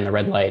car that ran the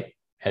red light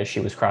as she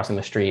was crossing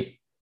the street,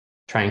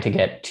 trying to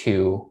get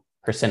to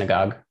her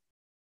synagogue.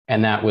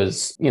 And that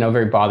was,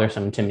 very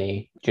bothersome to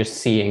me, just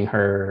seeing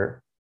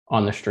her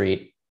on the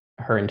street,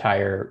 her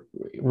entire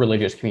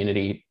religious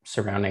community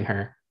surrounding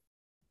her.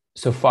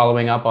 So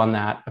following up on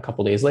that, a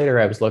couple of days later,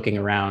 I was looking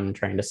around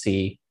trying to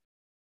see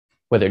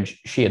whether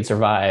she had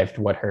survived,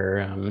 what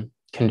her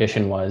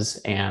condition was,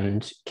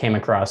 and came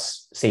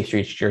across Safe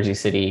Streets Jersey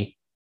City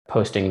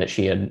posting that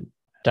she had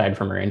died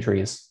from her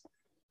injuries.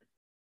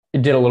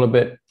 It did a little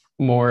bit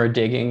more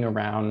digging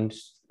around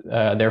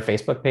their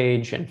Facebook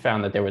page and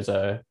found that there was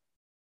a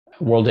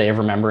World Day of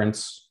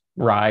Remembrance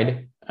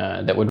ride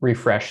that would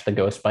refresh the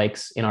ghost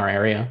bikes in our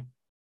area.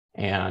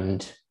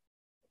 And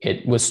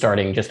it was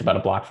starting just about a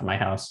block from my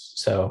house.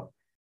 So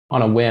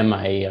on a whim,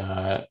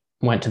 I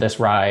went to this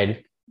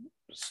ride,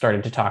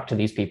 started to talk to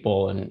these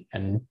people,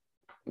 and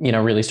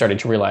really started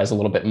to realize a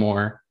little bit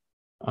more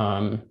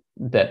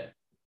that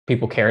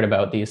people cared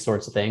about these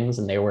sorts of things,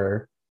 and they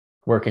were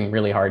working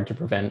really hard to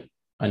prevent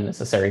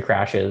unnecessary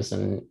crashes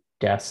and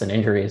deaths and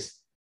injuries,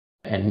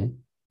 and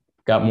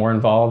got more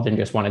involved and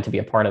just wanted to be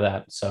a part of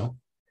that. So,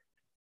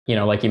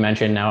 like you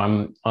mentioned, now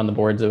I'm on the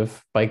boards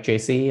of Bike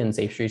JC and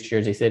Safe Streets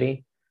Jersey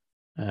City,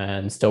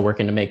 and still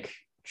working to make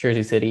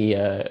Jersey City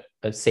a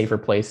safer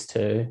place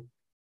to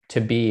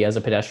be as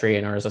a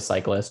pedestrian or as a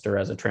cyclist or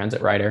as a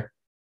transit rider.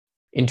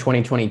 In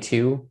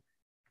 2022,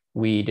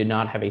 we did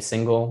not have a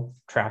single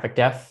traffic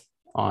death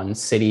on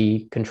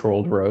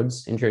city-controlled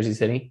roads in Jersey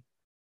City.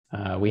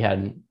 We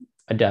had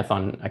a death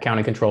on a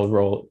county-controlled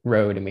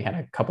road, and we had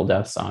a couple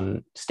deaths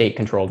on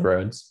state-controlled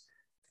roads.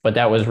 But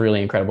that was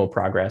really incredible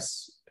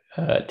progress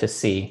to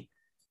see.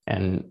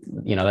 And,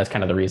 that's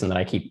kind of the reason that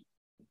I keep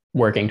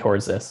working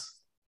towards this.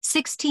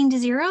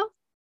 16-0?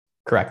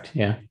 Correct,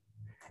 yeah.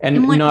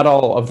 And not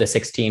all of the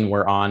 16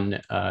 were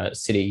on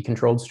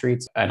city-controlled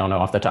streets. I don't know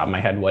off the top of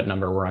my head what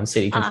number were on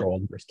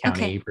city-controlled versus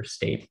county versus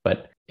state,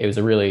 but it was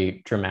a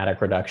really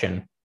dramatic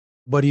reduction.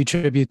 What do you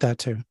attribute that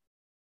to?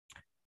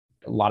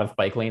 A lot of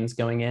bike lanes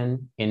going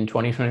in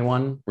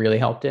 2021 really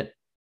helped it.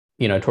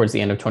 Towards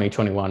the end of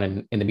 2021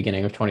 and in the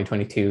beginning of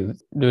 2022,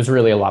 there was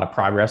really a lot of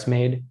progress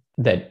made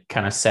that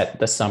kind of set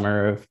the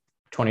summer of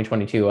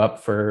 2022 up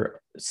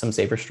for some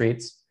safer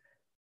streets.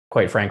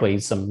 Quite frankly,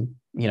 some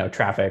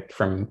traffic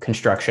from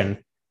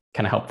construction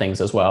kind of helped things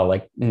as well,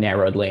 like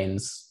narrowed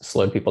lanes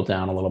slowed people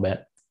down a little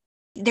bit.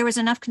 There was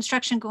enough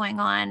construction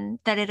going on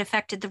that it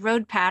affected the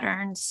road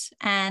patterns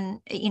and,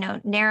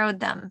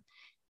 narrowed them.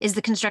 Is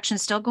the construction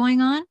still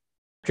going on?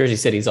 Jersey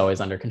City's always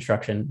under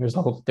construction.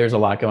 There's a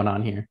lot going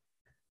on here.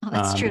 Oh,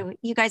 that's true.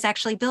 You guys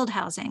actually build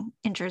housing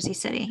in Jersey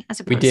City as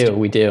opposed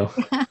We do.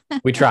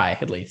 We try,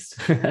 at least.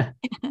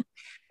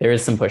 There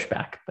is some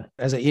pushback. But.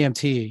 As an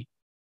EMT,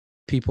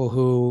 people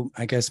who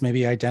I guess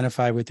maybe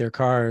identify with their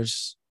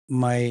cars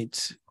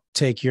might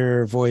take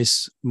your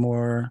voice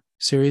more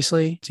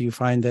seriously. Do you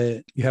find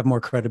that you have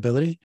more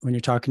credibility when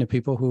you're talking to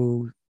people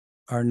who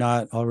are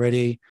not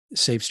already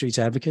Safe Streets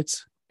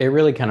advocates? It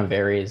really kind of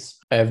varies.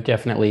 I've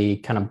definitely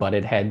kind of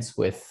butted heads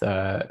with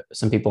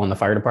some people in the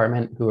fire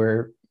department who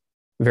are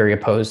very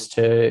opposed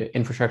to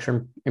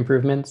infrastructure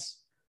improvements.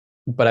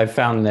 But I've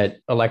found that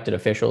elected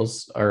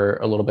officials are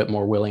a little bit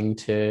more willing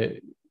to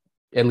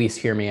at least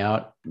hear me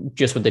out.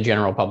 Just with the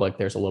general public,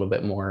 there's a little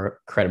bit more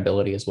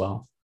credibility as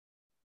well.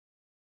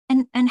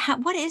 And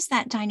what is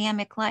that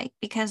dynamic like?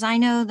 Because I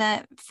know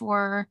that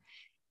for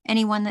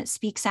anyone that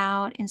speaks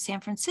out in San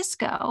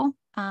Francisco,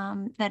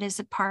 that is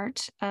a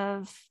part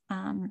of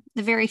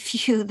the very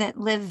few that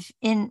live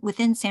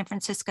within San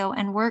Francisco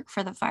and work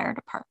for the fire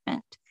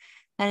department,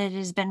 that it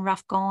has been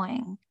rough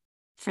going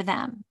for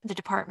them. The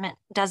department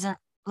doesn't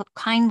look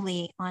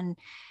kindly on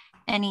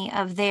any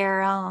of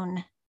their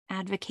own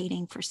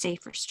advocating for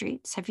safer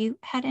streets. Have you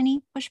had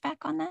any pushback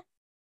on that?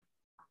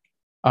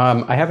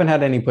 I haven't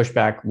had any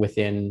pushback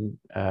within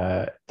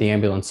the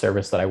ambulance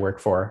service that I work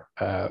for,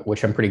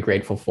 which I'm pretty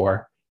grateful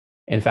for.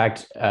 In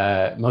fact,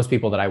 most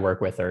people that I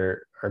work with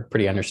are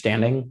pretty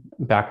understanding.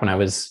 Back when I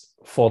was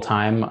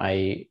full-time,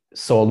 I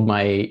sold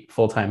my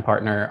full-time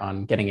partner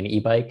on getting an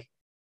e-bike,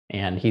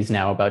 and he's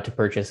now about to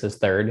purchase his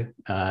third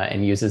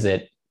and uses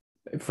it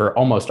for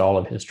almost all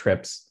of his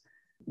trips.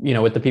 You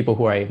know, with the people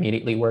who I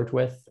immediately worked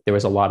with, there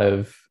was a lot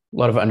of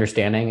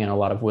understanding and a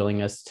lot of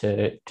willingness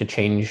to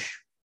change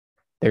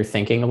their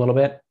thinking a little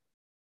bit.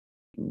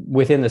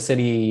 Within the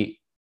city,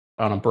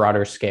 on a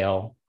broader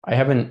scale, I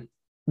haven't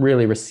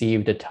really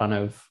received a ton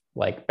of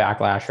like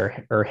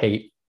backlash or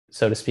hate,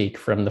 so to speak,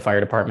 from the fire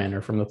department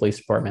or from the police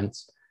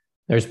departments.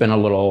 There's been a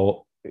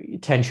little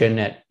tension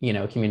at,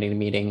 community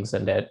meetings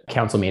and at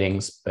council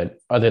meetings, but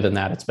other than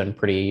that, it's been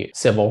pretty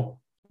civil.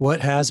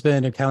 What has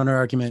been a counter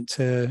argument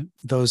to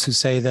those who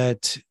say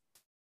that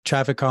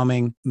traffic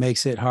calming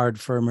makes it hard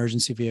for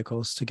emergency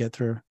vehicles to get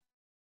through?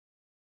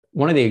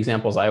 One of the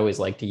examples I always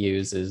like to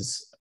use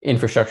is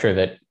infrastructure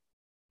that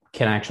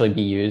can actually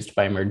be used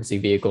by emergency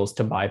vehicles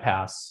to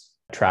bypass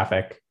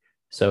traffic.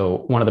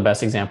 So one of the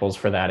best examples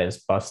for that is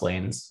bus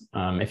lanes.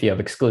 If you have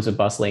exclusive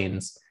bus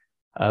lanes,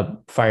 a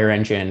fire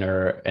engine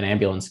or an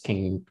ambulance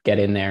can get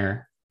in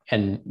there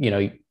and,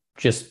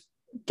 just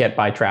get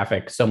by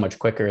traffic so much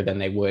quicker than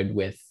they would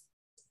with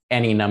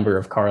any number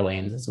of car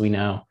lanes. As we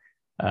know,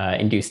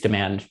 induced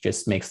demand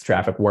just makes the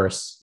traffic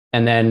worse.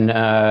 And then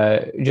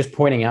just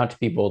pointing out to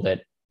people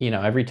that,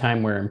 every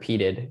time we're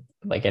impeded,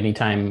 like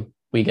anytime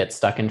we get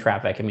stuck in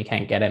traffic and we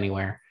can't get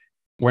anywhere,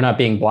 we're not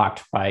being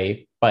blocked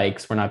by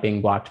bikes. We're not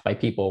being blocked by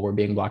people. We're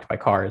being blocked by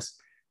cars.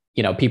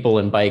 People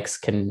and bikes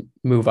can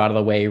move out of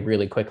the way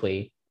really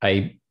quickly.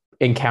 I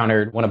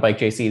encountered one of Bike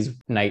JC's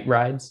night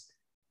rides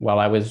while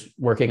I was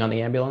working on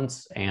the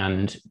ambulance,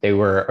 and they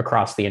were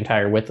across the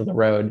entire width of the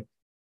road.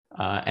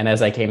 And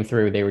as I came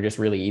through, they were just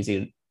really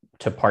easy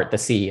to part the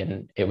sea.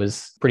 And it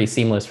was pretty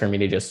seamless for me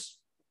to just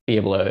be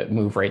able to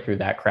move right through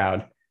that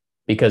crowd,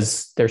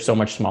 because they're so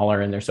much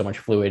smaller and they're so much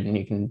fluid, and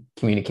you can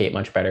communicate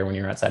much better when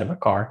you're outside of a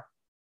car.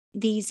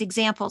 These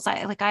examples,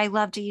 I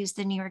love to use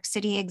the New York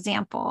City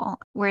example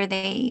where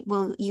they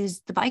will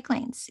use the bike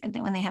lanes and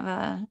when they have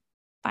a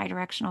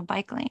bi-directional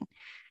bike lane.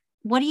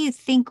 What do you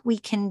think we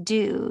can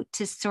do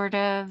to sort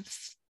of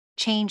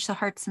change the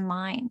hearts and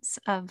minds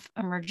of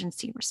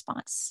emergency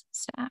response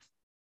staff?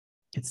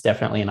 It's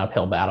definitely an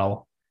uphill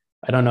battle.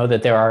 I don't know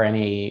that there are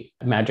any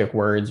magic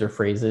words or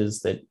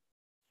phrases that,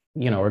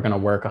 are going to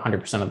work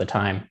 100% of the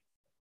time.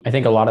 I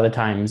think a lot of the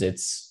times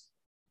it's,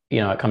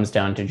 it comes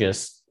down to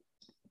just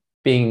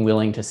being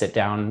willing to sit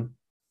down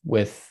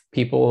with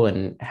people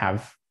and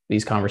have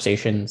these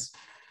conversations.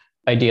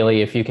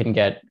 Ideally, if you can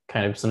get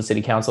kind of some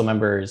city council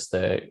members,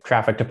 the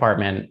traffic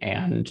department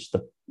and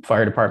the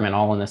fire department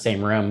all in the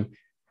same room,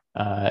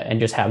 and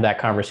just have that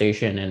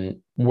conversation and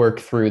work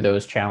through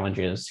those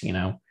challenges.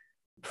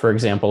 For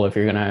example, if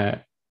you're going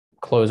to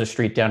close a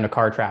street down to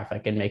car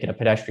traffic and make it a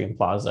pedestrian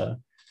plaza,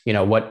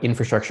 what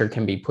infrastructure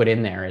can be put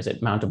in there? Is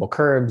it mountable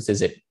curbs?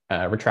 Is it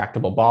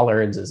retractable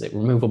bollards? Is it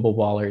removable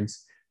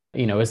bollards?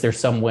 Is there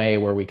some way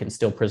where we can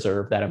still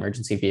preserve that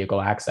emergency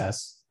vehicle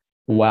access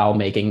while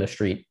making the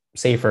street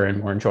safer and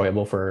more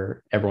enjoyable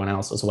for everyone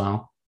else as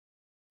well?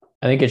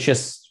 I think it's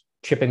just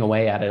chipping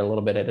away at it a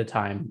little bit at a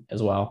time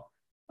as well.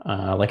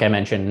 Like I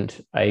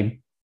mentioned, I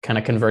kind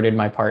of converted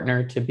my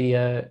partner to be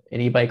an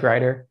e-bike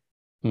rider.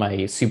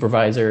 My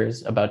supervisor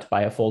is about to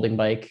buy a folding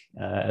bike,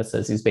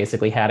 says he's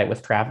basically had it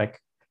with traffic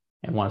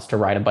and wants to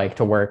ride a bike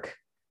to work.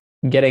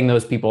 Getting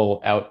those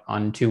people out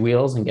on two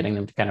wheels and getting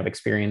them to kind of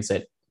experience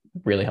it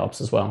really helps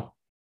as well.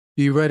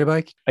 Do you ride a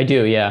bike? I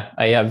do, yeah.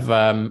 I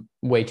have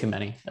way too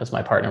many, as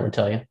my partner would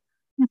tell you.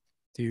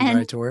 Do you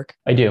ride to work?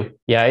 I do.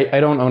 Yeah, I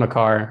don't own a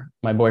car.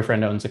 My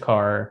boyfriend owns a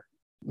car.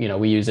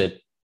 We use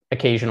it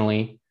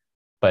occasionally,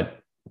 but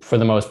for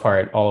the most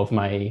part, all of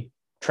my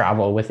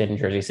travel within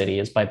Jersey City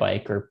is by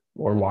bike or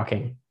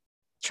walking.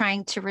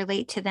 Trying to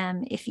relate to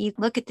them. If you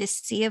look at this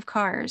sea of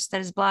cars that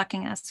is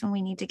blocking us when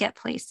we need to get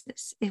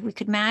places, if we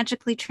could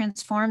magically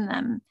transform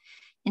them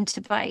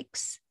into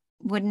bikes,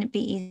 wouldn't it be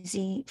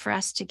easy for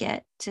us to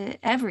get to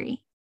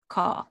every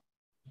call?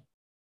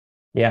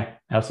 Yeah,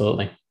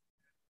 absolutely.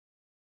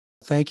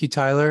 Thank you,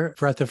 Tyler.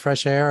 Breath of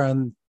fresh air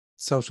on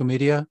social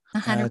media.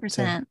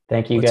 100%.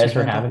 Thank you guys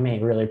for having me.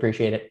 Really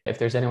appreciate it. If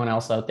there's anyone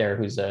else out there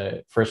who's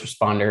a first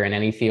responder in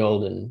any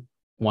field and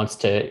wants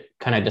to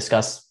kind of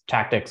discuss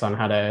tactics on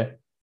how to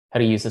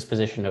use this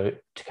position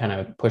to kind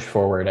of push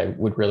forward, I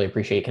would really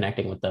appreciate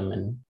connecting with them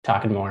and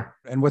talking more.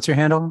 And what's your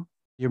handle?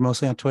 You're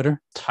mostly on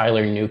Twitter?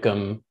 Tyler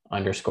Newcomb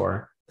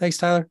 _. Thanks,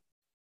 Tyler.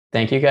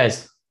 Thank you,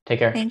 guys. Take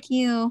care. Thank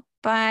you.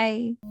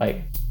 Bye.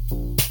 Bye.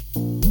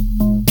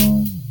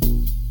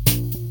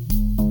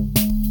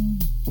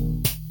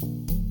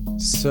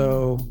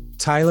 So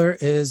Tyler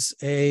is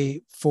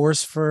a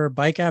force for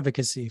bike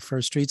advocacy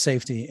for street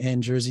safety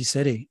in Jersey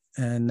City.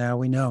 And now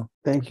we know.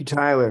 Thank you,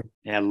 Tyler.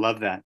 Yeah, I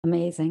love that.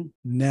 Amazing.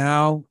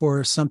 Now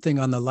for something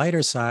on the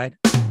lighter side,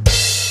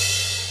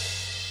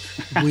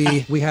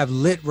 we have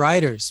Lit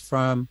Riders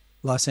from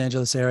Los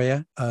Angeles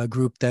area, a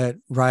group that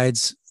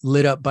rides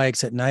lit up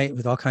bikes at night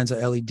with all kinds of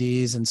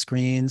LEDs and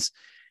screens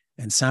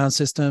and sound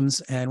systems.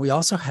 And we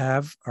also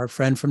have our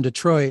friend from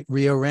Detroit,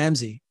 Rio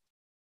Ramsey,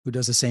 who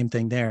does the same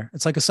thing there.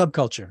 It's like a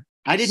subculture.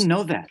 I didn't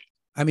know that.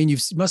 I mean, you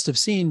must have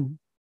seen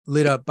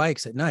lit up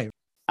bikes at night.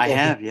 I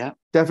have, yeah.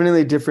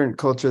 Definitely a different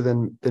culture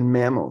than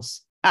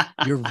MAMILS.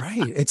 You're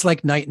right. It's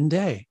like night and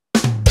day.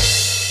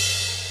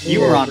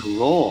 You were on a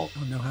roll. I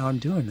don't know how I'm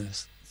doing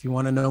this. If you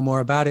want to know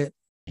more about it,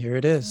 here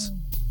it is.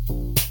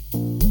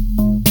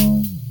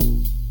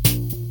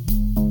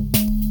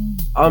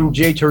 I'm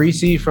Jay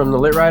Teresi from the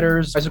Lit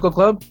Riders Bicycle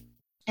Club.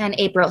 And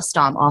April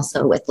Stomp,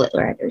 also with Lit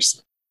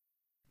Riders.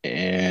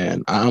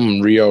 And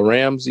I'm Rio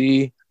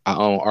Ramsey. I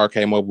own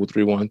RK Mobile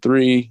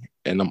 313,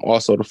 and I'm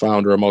also the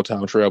founder of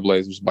Motown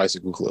Trailblazers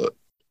Bicycle Club.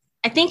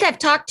 I think I've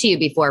talked to you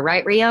before,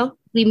 right, Rio?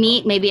 We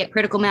meet maybe at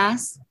Critical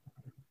Mass?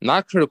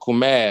 Not Critical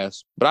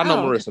Mass, but I know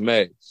Marissa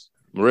Mays.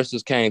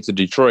 Marissa's came to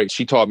Detroit.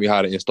 She taught me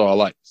how to install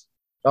lights.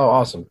 Oh,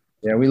 awesome.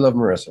 Yeah, we love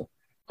Marissa.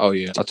 Oh,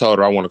 yeah. I told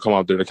her I want to come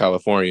out there to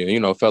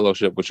California,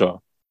 fellowship with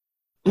y'all.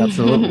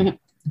 Absolutely.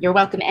 You're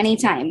welcome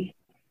anytime.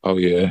 Oh,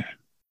 yeah.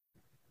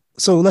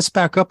 So let's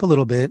back up a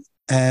little bit.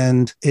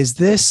 And is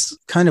this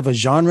kind of a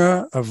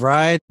genre of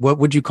ride? What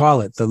would you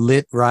call it? The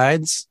lit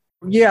rides?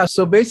 Yeah,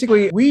 so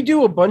basically we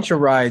do a bunch of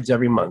rides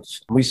every month.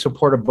 We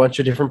support a bunch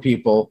of different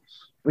people.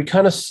 We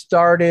kind of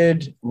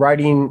started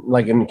riding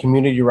like in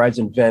community rides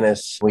in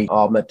Venice. We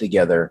all met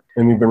together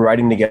and we've been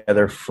riding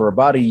together for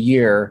about a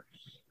year.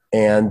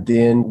 And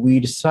then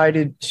we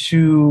decided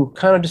to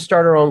kind of just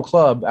start our own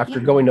club after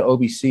going to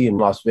OBC in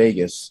Las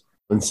Vegas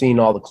and seeing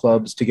all the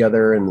clubs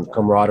together and the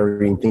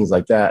camaraderie and things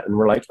like that. And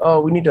we're like,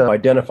 oh, we need to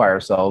identify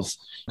ourselves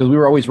because we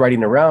were always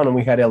riding around and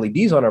we had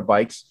LEDs on our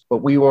bikes, but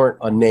we weren't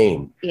a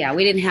name. Yeah,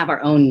 we didn't have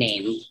our own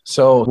name.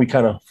 So we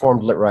kind of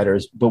formed Lit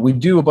Riders, but we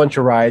do a bunch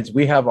of rides.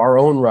 We have our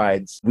own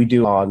rides. We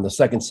do on the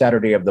second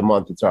Saturday of the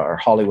month. It's our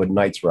Hollywood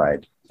Nights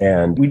ride.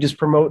 And we just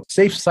promote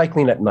safe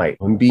cycling at night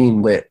and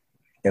being lit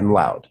and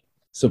loud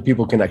so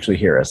people can actually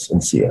hear us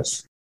and see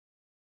us.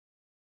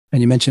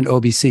 And you mentioned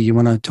OBC. You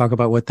want to talk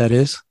about what that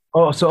is?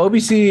 Oh, so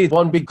OBC is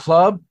one big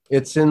club.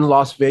 It's in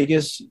Las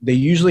Vegas. They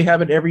usually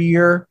have it every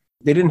year.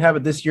 They didn't have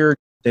it this year.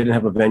 They didn't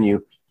have a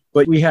venue,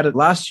 but we had it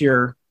last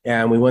year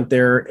and we went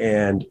there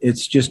and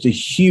it's just a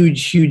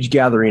huge, huge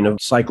gathering of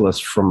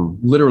cyclists from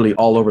literally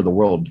all over the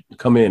world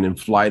come in and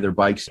fly their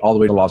bikes all the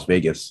way to Las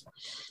Vegas.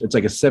 It's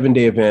like a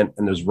 7-day event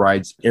and there's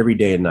rides every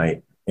day and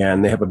night.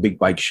 And they have a big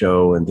bike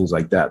show and things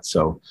like that.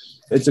 So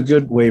it's a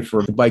good way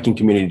for the biking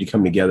community to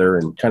come together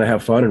and kind of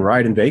have fun and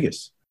ride in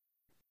Vegas.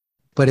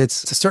 But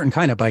it's a certain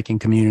kind of biking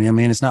community. I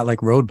mean, it's not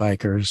like road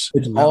bikers.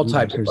 It's all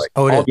types of bikes.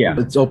 Oh, yeah.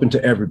 It's open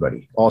to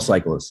everybody, all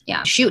cyclists.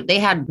 Yeah. Shoot, they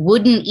had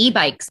wooden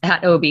e-bikes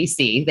at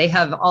OBC. They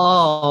have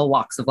all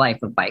walks of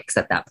life of bikes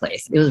at that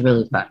place. It was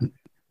really fun.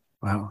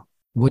 Wow.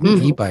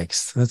 Wooden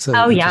e-bikes. That's an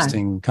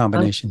interesting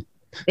combination.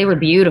 They were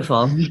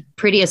beautiful.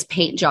 Prettiest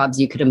paint jobs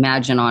you could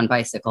imagine on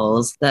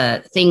bicycles.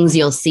 The things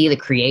you'll see, the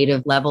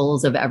creative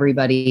levels of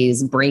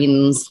everybody's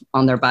brains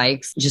on their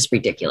bikes, just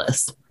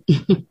ridiculous.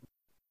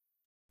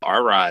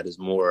 Our ride is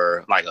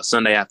more like a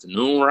Sunday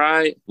afternoon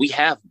ride. We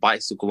have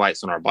bicycle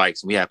lights on our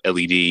bikes. We have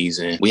LEDs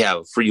and we have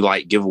a free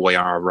light giveaway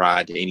on our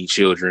ride to any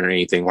children or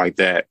anything like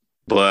that.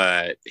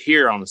 But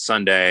here on a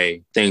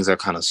Sunday, things are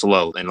kind of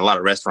slow and a lot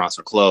of restaurants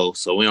are closed.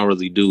 So we don't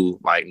really do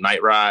like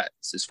night rides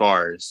as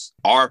far as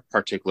our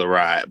particular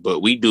ride,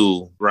 but we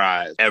do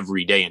rides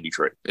every day in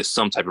Detroit. It's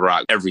some type of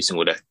ride every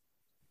single day.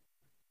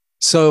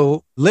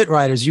 So Lit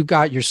Riders, you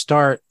got your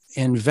start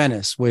in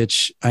Venice,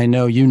 which I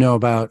know you know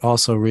about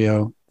also,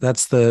 Rio.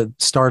 That's the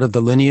start of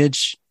the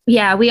lineage.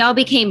 Yeah, we all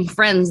became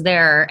friends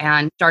there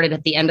and started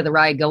at the end of the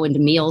ride going to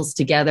meals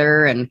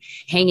together and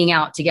hanging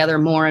out together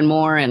more and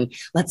more. And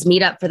let's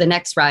meet up for the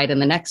next ride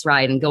and the next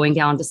ride and going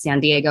down to San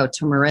Diego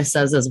to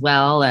Marissa's as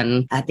well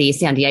and at the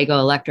San Diego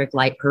Electric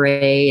Light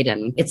Parade.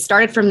 And it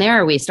started from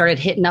there. We started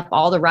hitting up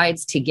all the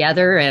rides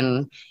together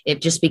and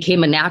it just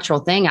became a natural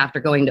thing after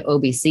going to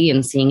OBC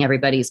and seeing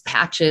everybody's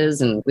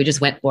patches. And we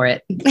just went for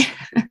it.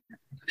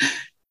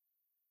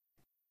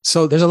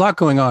 So there's a lot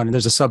going on and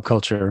there's a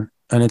subculture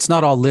and it's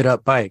not all lit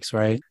up bikes,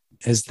 right?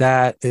 Is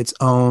that its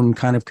own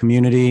kind of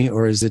community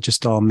or is it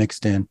just all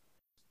mixed in?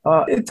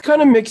 It's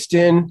kind of mixed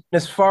in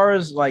as far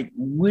as like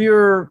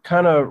we're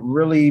kind of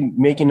really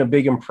making a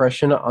big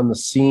impression on the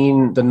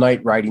scene, the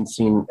night riding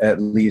scene,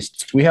 at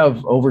least. We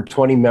have over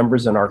 20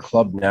 members in our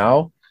club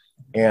now.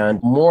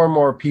 And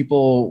more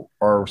people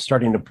are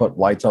starting to put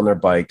lights on their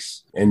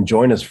bikes and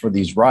join us for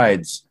these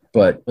rides.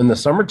 But in the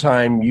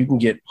summertime, you can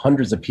get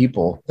hundreds of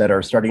people that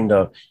are starting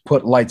to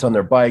put lights on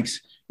their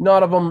bikes.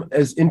 Not of them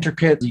as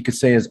intricate, you could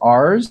say, as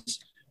ours,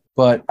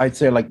 but I'd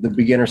say like the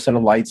beginner set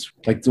of lights,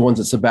 like the ones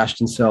that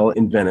Sebastian sell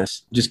in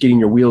Venice, just getting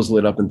your wheels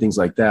lit up and things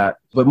like that.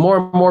 But more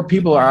and more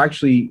people are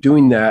actually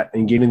doing that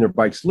and getting their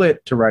bikes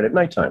lit to ride at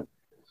nighttime.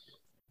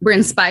 We're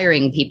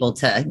inspiring people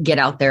to get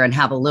out there and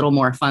have a little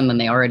more fun than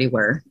they already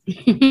were.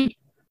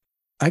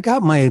 I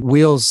got my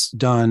wheels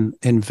done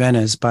in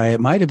Venice by, it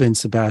might have been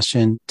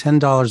Sebastian,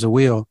 $10 a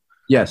wheel.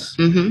 Yes.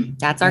 Mm-hmm.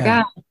 That's our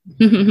guy.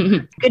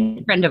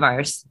 Good friend of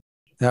ours.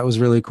 That was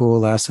really cool.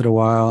 Lasted a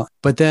while.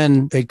 But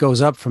then it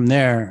goes up from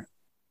there.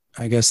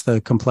 I guess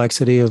the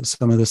complexity of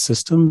some of the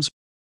systems.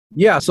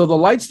 Yeah. So the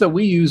lights that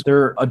we use,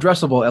 they're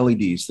addressable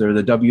LEDs. They're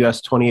the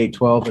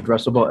WS2812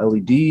 addressable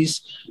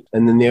LEDs.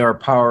 And then they are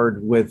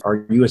powered with our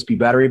USB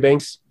battery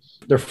banks.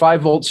 They're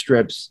 5-volt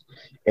strips,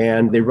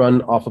 and they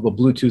run off of a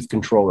Bluetooth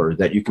controller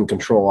that you can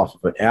control off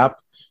of an app.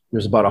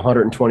 There's about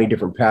 120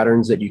 different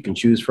patterns that you can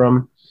choose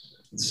from.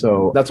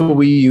 So that's what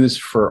we use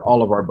for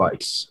all of our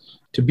bikes.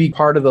 To be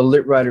part of the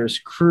Lit Riders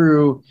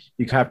crew,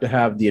 you have to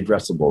have the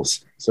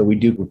addressables. So we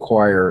do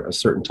require a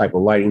certain type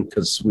of lighting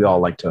because we all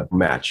like to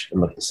match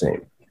and look the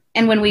same.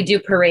 And when we do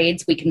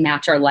parades, we can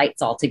match our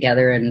lights all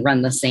together and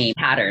run the same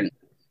pattern.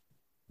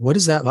 What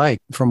is that like?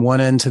 From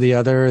one end to the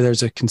other,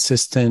 there's a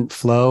consistent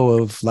flow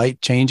of light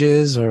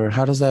changes, or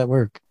how does that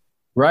work?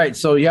 Right.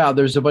 So yeah,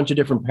 there's a bunch of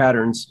different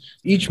patterns.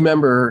 Each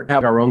member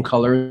have our own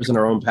colors and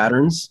our own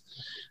patterns.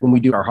 When we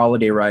do our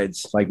holiday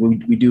rides, like we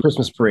do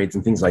Christmas parades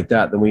and things like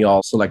that, then we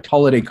all select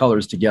holiday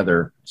colors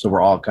together. So we're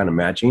all kind of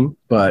matching.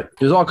 But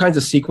there's all kinds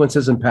of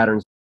sequences and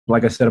patterns.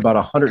 Like I said, about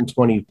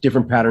 120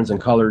 different patterns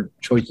and color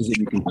choices that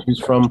you can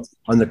choose from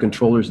on the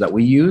controllers that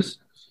we use.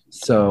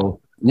 So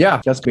yeah,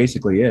 that's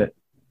basically it.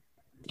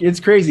 It's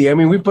crazy. I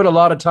mean, we put a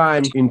lot of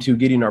time into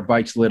getting our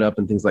bikes lit up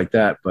and things like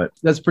that, but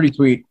that's pretty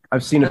sweet.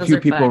 I've seen a few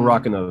people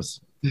rocking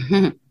those.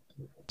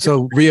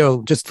 So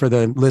Rio, just for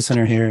the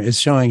listener here, is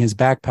showing his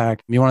backpack.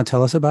 You want to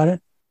tell us about it?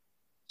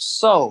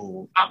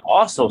 So I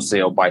also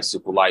sell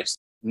bicycle lights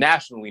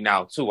nationally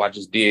now too. I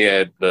just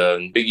did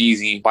the Big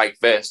Easy Bike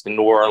Fest in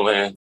New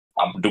Orleans.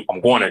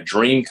 I'm going to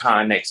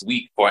DreamCon next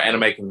week for an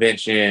anime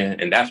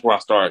convention, and that's where I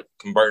start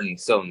converting and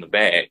selling the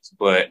bags.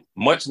 But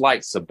much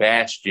like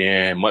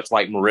Sebastian, much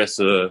like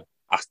Marissa,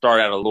 I start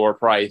at a lower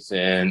price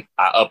and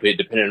I up it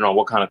depending on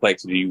what kind of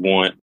complexity you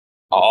want.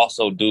 I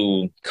also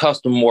do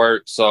custom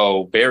work.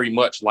 So very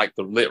much like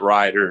the Lit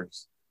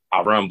Riders,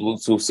 I run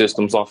Bluetooth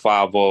systems on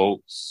 5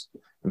 volts,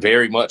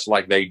 very much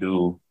like they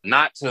do,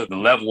 not to the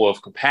level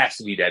of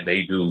capacity that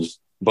they do.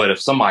 But if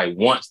somebody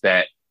wants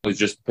that, it's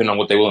just depending on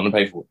what they're willing to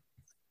pay for.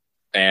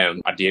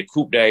 And I did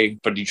Coupe Day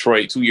for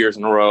Detroit 2 years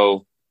in a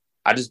row.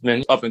 I just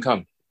been up and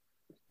coming.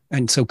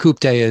 And so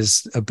Coupe Day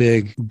is a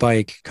big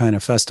bike kind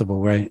of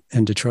festival, right,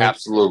 in Detroit?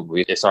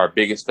 Absolutely. It's our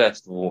biggest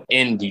festival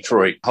in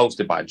Detroit,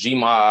 hosted by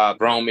G-Mob,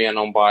 Grown Men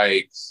on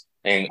Bikes,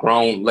 and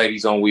Grown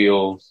Ladies on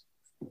Wheels.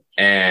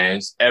 And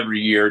it's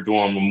every year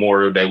during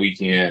Memorial Day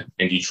weekend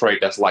in Detroit.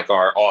 That's like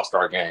our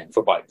all-star game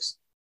for bikes.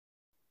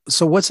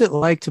 So what's it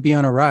like to be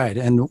on a ride?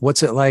 And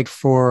what's it like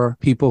for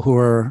people who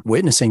are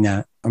witnessing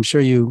that? I'm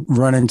sure you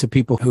run into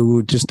people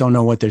who just don't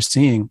know what they're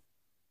seeing.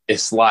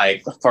 It's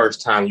like the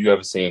first time you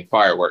ever seen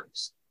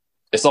fireworks.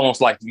 It's almost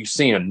like you've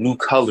seen a new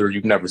color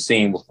you've never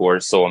seen before.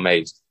 It's so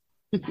amazing.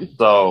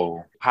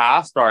 So how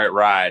I started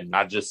riding,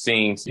 I just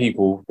seen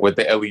people with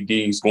the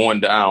LEDs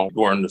going down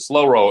during the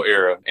slow roll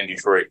era in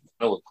Detroit.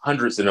 There was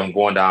hundreds of them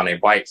going down their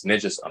bikes, and it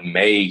just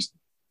amazed me.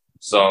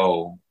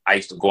 So I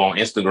used to go on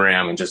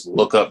Instagram and just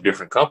look up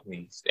different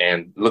companies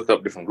and look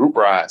up different group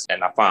rides.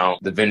 And I found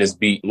the Venice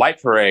Beat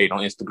Light Parade on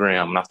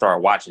Instagram, and I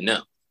started watching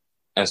them.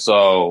 And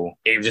so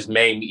it just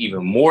made me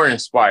even more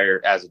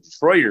inspired as a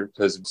Detroiter,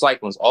 because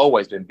cycling's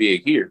always been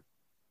big here.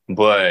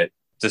 But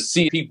to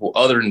see people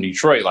other than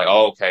Detroit, like,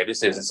 oh, okay,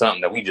 this isn't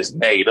something that we just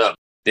made up.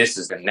 This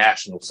is a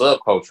national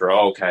subculture.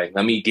 Okay,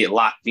 let me get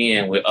locked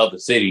in with other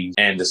cities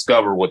and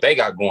discover what they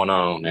got going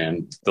on.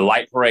 And the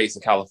light parades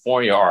in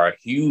California are a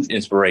huge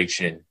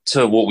inspiration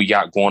to what we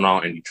got going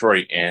on in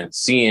Detroit. And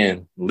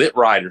seeing Lit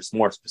Riders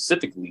more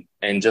specifically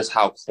and just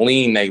how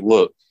clean they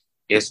look,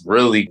 it's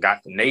really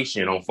got the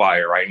nation on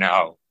fire right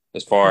now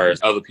as far as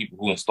other people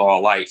who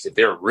install lights. If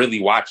they're really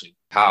watching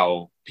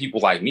how people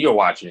like me are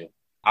watching,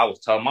 I was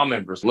telling my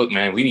members, look,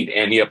 man, we need to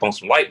ante up on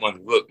some light money.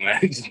 Look, man,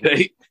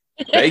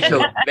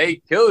 they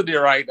killed it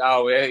right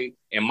now, man.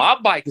 And my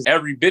bike is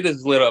every bit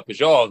as lit up as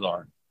y'all's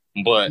are,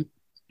 but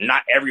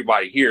not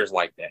everybody here is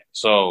like that.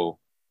 So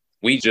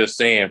we just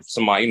saying,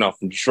 somebody,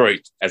 from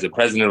Detroit, as a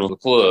president of the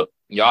club,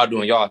 y'all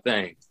doing y'all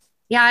thing.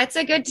 Yeah, it's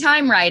a good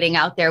time riding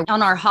out there.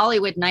 On our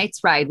Hollywood Nights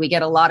ride, we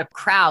get a lot of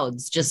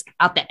crowds just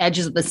out the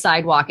edges of the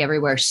sidewalk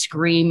everywhere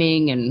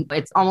screaming. And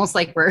it's almost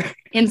like we're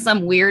in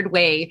some weird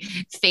way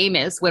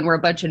famous when we're a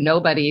bunch of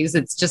nobodies.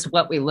 It's just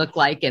what we look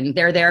like. And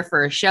they're there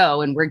for a show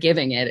and we're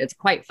giving it. It's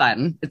quite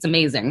fun. It's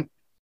amazing.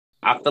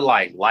 I feel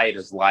like light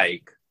is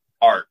like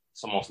art.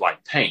 It's almost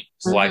like paint.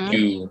 It's like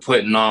you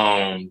putting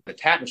on the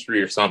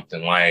tapestry or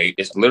something. Like,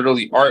 it's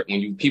literally art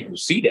when people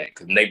see that,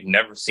 because they've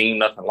never seen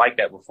nothing like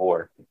that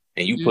before.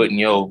 And you putting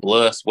your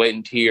blood, sweat,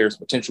 and tears,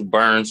 potential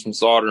burns from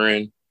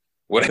soldering,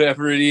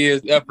 whatever it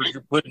is, effort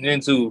you're putting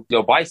into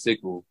your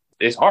bicycle,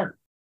 it's art.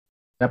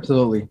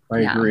 Absolutely. I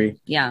agree.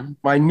 Yeah.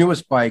 My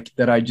newest bike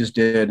that I just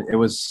did, it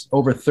was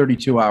over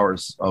 32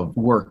 hours of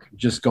work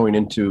just going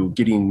into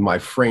getting my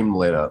frame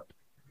lit up.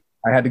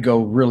 I had to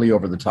go really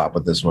over the top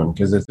with this one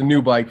because it's a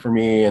new bike for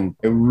me, and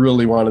I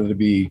really wanted to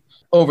be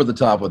over the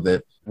top with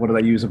it. What did I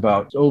use?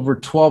 About over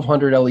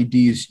 1,200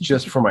 LEDs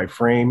just for my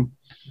frame.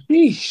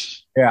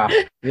 Yeesh. Yeah,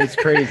 it's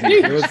crazy.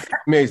 It was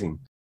amazing.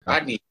 I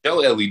need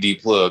your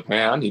LED plug,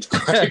 man. I need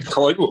to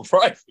call you a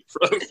private,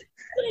 bro.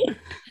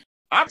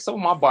 Some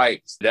of my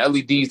bikes, the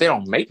LEDs, they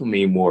don't make them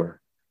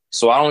anymore.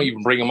 So I don't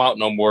even bring them out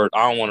no more.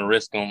 I don't want to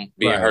risk them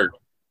being hurt.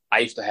 I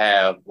used to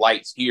have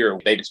lights here.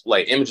 They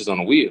display images on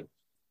the wheel.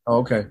 Oh,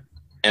 okay.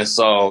 And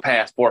so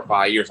past 4 or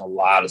 5 years, a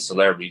lot of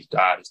celebrities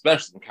died,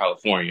 especially in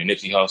California.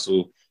 Nipsey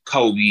Hussle,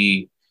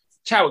 Kobe,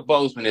 Chadwick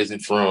Boseman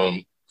isn't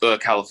from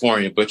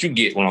California, but you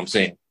get what I'm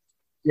saying.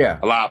 Yeah.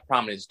 A lot of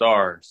prominent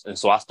stars. And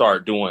so I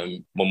started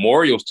doing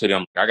memorials to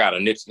them. I got a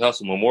Nipsey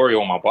Hussle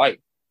memorial on my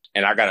bike,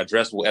 and I got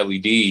addressable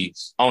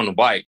LEDs on the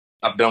bike.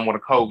 I've done one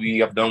of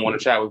Kobe. I've done one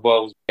of Chadwick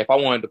Boseman. If I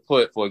wanted to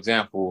put, for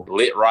example,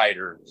 lit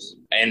riders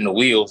and the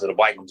wheels of the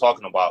bike I'm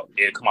talking about,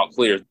 it'd come out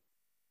clear.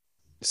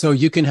 So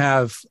you can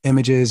have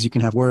images, you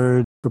can have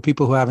words for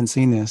people who haven't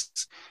seen this.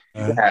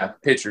 You can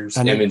have pictures,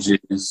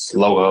 images,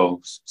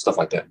 logos, stuff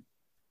like that.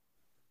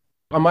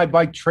 On my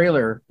bike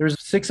trailer, there's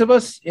 6 of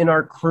us in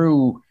our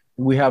crew.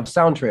 We have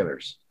sound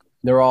trailers.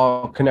 They're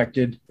all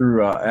connected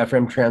through a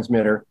FM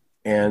transmitter.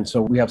 And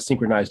so we have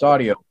synchronized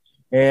audio.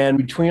 And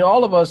between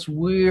all of us,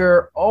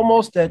 we're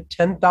almost at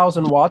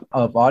 10,000 watts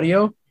of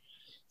audio.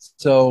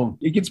 So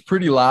it gets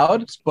pretty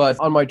loud. But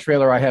on my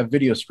trailer, I have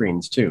video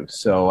screens too.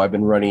 So I've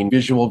been running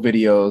visual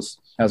videos,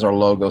 has our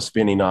logo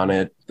spinning on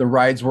it. The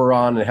rides we're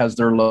on, it has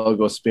their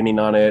logo spinning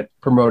on it,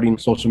 promoting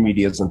social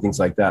medias and things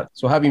like that.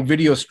 So having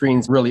video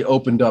screens really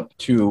opened up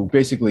to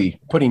basically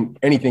putting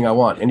anything I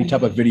want, any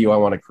type of video I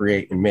want to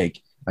create and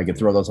make. I can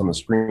throw those on the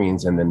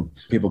screens and then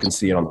people can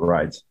see it on the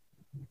rides.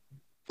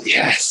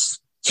 Yes.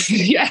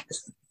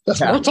 Yes. That's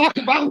what I'm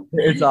talking about.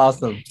 It's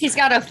awesome. He's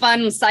got a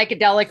fun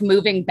psychedelic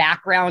moving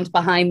background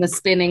behind the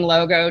spinning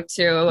logo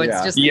too.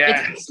 It's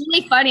it's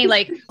really funny.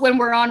 Like when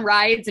we're on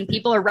rides and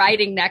people are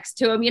riding next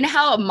to him, you know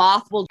how a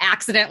moth will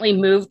accidentally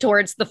move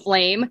towards the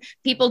flame?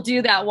 People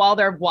do that while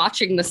they're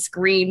watching the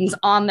screens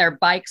on their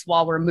bikes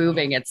while we're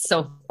moving. It's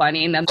so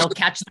funny. And then they'll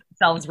catch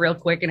themselves real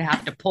quick and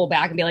have to pull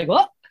back and be like,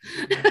 whoa.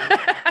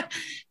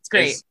 It's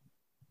great.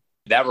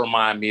 That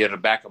reminds me of the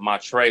back of my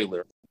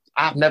trailer.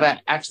 I've never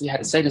actually had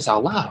to say this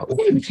out loud.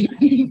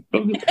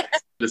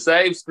 The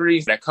same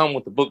screens that come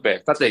with the book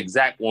bags, not the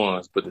exact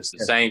ones, but it's the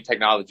same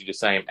technology, the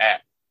same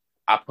app.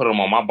 I put them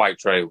on my bike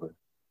trailer.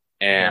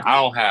 And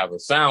I don't have a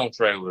sound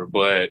trailer,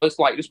 but it's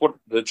like this what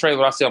the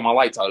trailer I sell my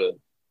lights out of.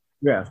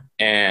 Yeah.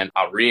 And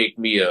I rigged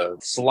me a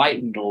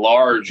slightly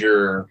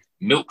larger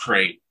milk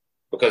crate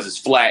because it's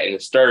flat and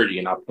it's sturdy.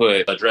 And I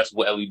put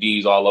addressable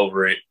LEDs all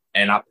over it.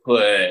 And I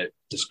put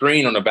the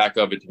screen on the back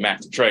of it to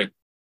match the trailer.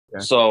 Yeah.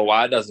 So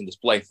while it doesn't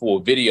display full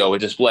video, it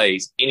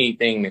displays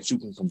anything that you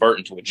can convert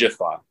into a GIF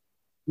file.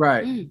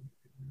 Right.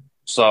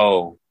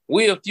 So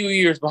we're a few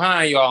years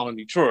behind y'all in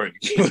Detroit.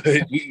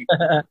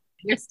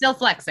 You're still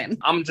flexing.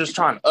 I'm just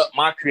trying to up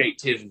my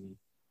creativity.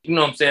 You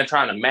know what I'm saying?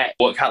 Trying to match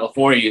what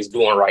California is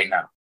doing right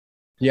now.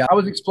 Yeah, I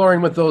was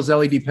exploring with those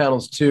LED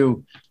panels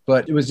too,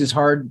 but it was just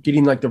hard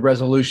getting like the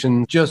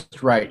resolution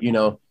just right, you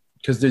know,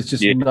 because it's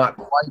just not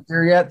quite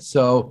there yet.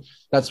 So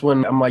that's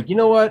when I'm like, you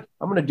know what?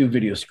 I'm going to do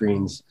video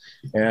screens.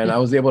 And I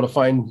was able to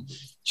find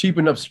cheap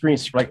enough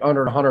screens, like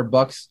under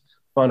 $100,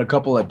 found a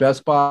couple at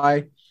Best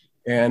Buy.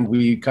 And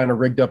we kind of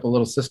rigged up a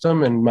little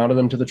system and mounted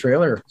them to the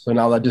trailer. So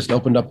now that just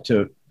opened up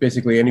to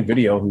basically any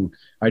video. Who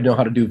I know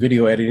how to do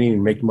video editing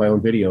and make my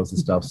own videos and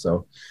stuff.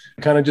 So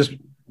I kind of just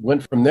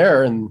went from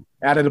there and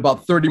added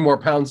about 30 more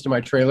pounds to my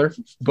trailer.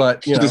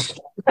 But, you know.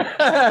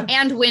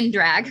 And wind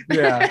drag.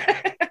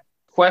 Yeah.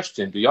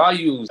 Question, do y'all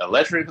use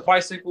electric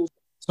bicycles?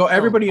 So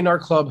everybody in our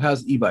club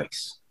has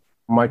e-bikes.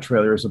 My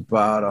trailer is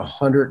about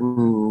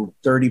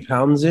 130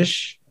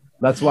 pounds-ish.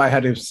 That's why I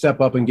had to step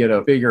up and get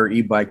a bigger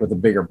e-bike with a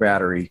bigger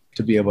battery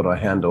to be able to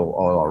handle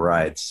all our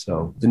rides.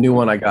 So the new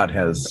one I got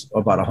has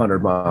about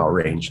 100-mile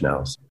range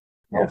now.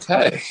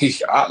 Okay.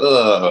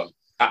 I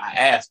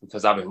asked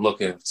because I've been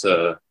looking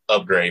to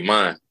upgrade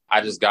mine.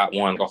 I just got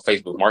one on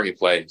Facebook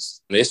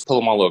Marketplace. It's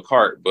pulling my little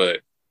cart, but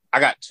I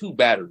got 2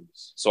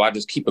 batteries. So I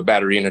just keep a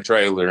battery in the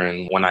trailer,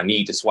 and when I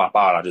need to swap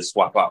out, I just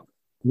swap out.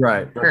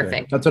 Right. Perfect.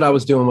 Okay. That's what I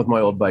was doing with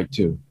my old bike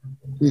too.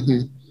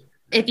 Mm-hmm.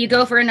 If you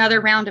go for another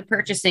round of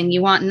purchasing,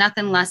 you want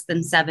nothing less than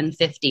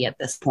 $750 at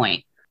this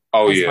point.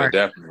 Oh, yeah,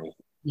 definitely.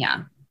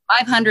 Yeah.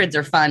 500s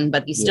are fun,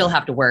 but you still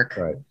have to work.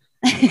 Right.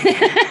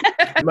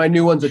 My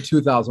new one's a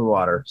 2,000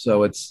 watter.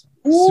 So it's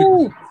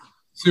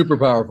Super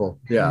powerful.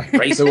 Yeah.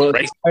 Race, So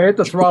race. I hit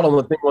the throttle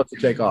and the thing wants to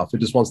take off. It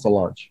just wants to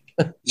launch.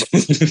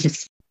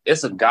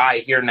 It's a guy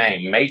here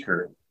named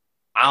Maker.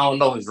 I don't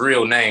know his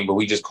real name, but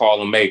we just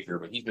call him Maker.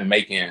 But he's been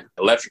making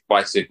electric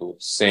bicycles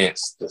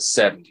since the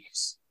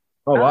 70s.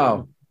 Oh,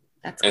 wow.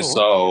 That's And cool.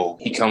 so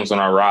he comes on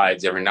our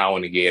rides every now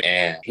and again,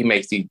 and he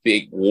makes these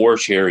big war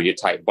chariot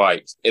type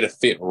bikes. It'll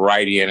fit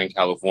right in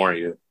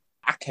California.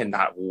 I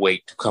cannot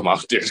wait to come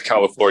out there to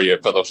California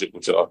and fellowship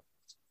with y'all.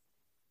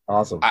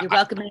 Awesome. You're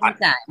welcome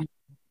anytime.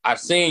 I've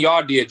seen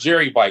y'all did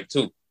Jerry bike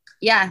too.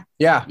 Yeah.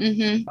 Yeah.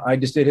 Mm-hmm. I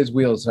just did his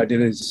wheels. I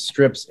did his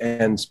strips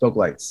and spoke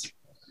lights.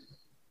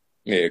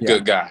 Yeah,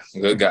 good guy.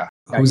 Good guy.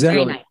 Who's that?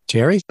 Nice.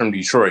 Jerry? From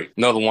Detroit.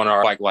 Another one of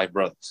our Bike Life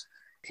brothers.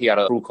 He had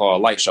a crew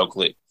called Light Show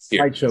Click.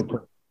 Here. Light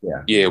show.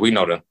 Yeah. Yeah, we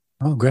know them.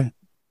 Oh, great.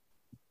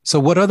 So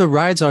what other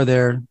rides are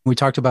there? We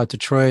talked about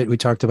Detroit. We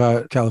talked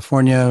about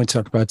California. We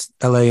talked about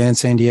LA and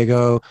San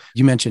Diego.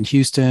 You mentioned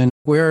Houston.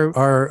 Where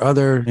are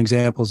other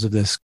examples of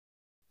this?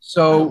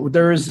 So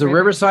there's the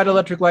Riverside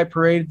Electric Light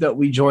Parade that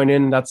we join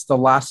in. That's the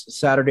last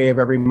Saturday of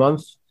every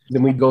month.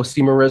 Then we go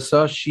see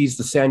Marissa. She's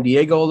the San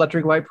Diego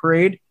Electric Light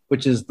Parade,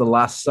 which is the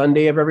last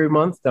Sunday of every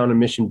month down in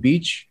Mission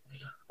Beach.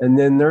 And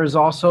then there's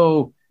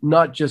also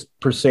not just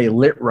per se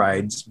lit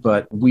rides,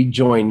 but we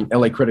join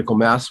LA Critical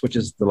Mass, which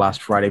is the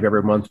last Friday of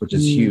every month, which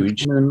is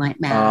huge.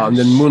 Moonlight Mash. And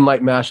then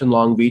Moonlight Mash in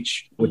Long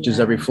Beach, which is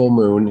every full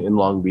moon in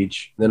Long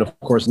Beach. Then, of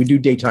course, we do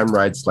daytime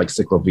rides like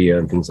Cyclovia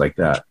and things like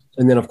that.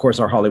 And then, of course,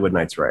 our Hollywood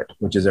Nights ride,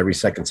 which is every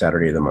second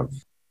Saturday of the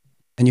month.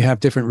 And you have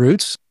different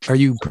routes. Are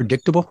you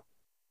predictable?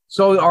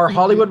 So our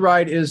Hollywood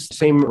ride is the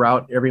same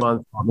route every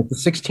month.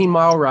 It's a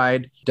 16-mile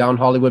ride down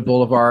Hollywood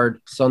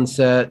Boulevard,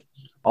 Sunset,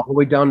 all the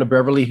way down to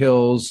Beverly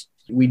Hills.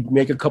 We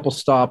make a couple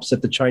stops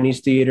at the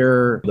Chinese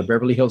Theater, the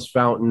Beverly Hills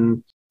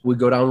Fountain. We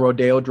go down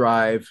Rodeo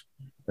Drive,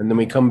 and then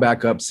we come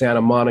back up Santa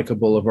Monica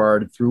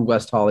Boulevard through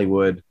West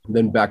Hollywood,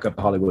 then back up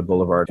Hollywood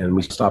Boulevard, and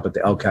we stop at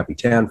the El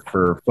Capitan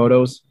for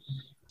photos.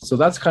 So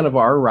that's kind of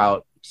our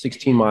route,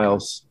 16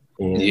 miles.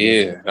 And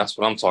Yeah, that's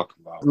what I'm talking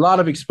about. a lot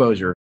of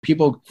exposure.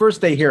 People,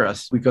 first they hear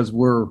us because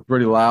we're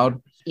really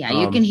loud. Yeah,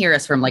 you can hear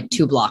us from like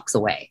 2 blocks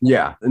away.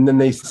 Yeah. And then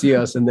they see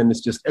us, and then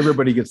it's just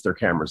everybody gets their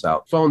cameras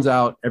out, phones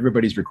out.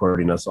 Everybody's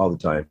recording us all the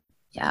time.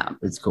 Yeah.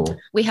 It's cool.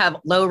 We have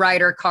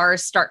lowrider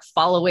cars start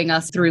following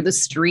us through the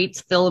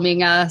streets,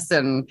 filming us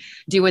and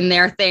doing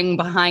their thing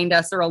behind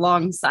us or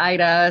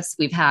alongside us.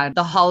 We've had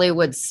the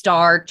Hollywood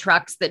Star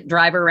trucks that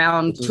drive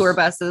around tour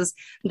buses.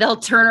 They'll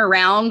turn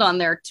around on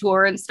their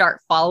tour and start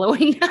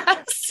following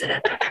us.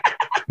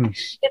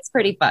 It's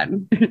pretty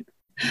fun.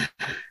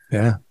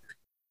 Yeah.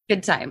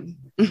 Good time.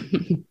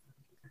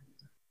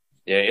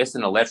 Yeah, it's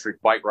an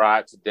electric bike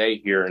ride today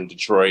here in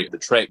Detroit. The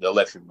Trek, the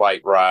electric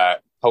bike ride,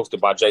 hosted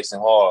by Jason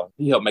Hall.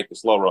 He helped make the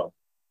slow run.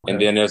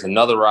 And then there's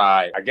another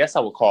ride, I guess I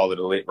would call it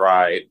a lit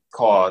ride,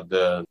 called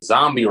the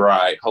Zombie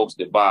Ride,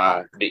 hosted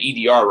by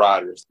the EDR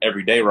riders,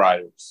 Everyday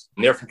Riders.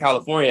 And they're from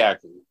California,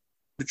 actually.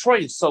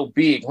 Detroit is so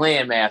big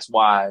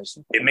landmass-wise,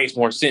 it makes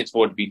more sense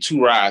for it to be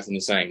 2 rides in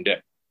the same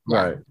day.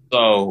 Right.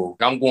 So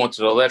I'm going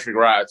to the electric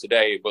ride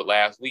today, but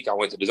last week I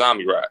went to the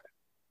zombie ride.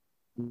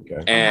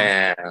 Okay.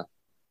 And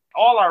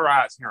all our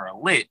rides here are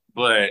lit,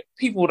 but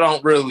people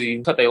don't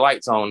really cut their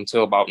lights on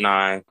until about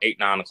 9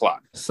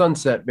 o'clock.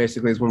 Sunset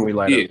basically is when we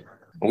light up.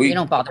 We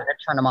don't bother to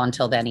turn them on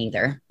till then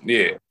either.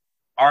 Yeah.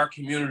 Our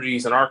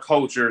communities and our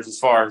cultures, as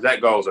far as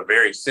that goes, are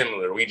very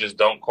similar. We just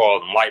don't call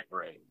them light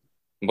parade.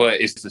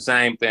 But it's the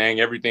same thing.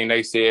 Everything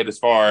they said as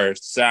far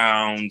as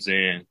sounds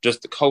and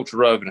just the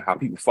culture of it and how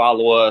people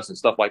follow us and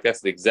stuff like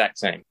that's the exact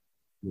same.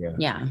 Yeah.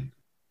 Yeah.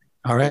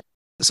 All right.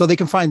 So they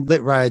can find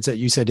lit rides at,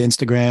 you said,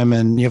 Instagram,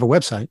 and you have a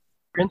website.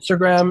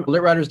 Instagram,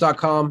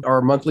 litriders.com.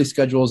 Our monthly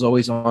schedule is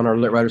always on our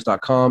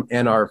litriders.com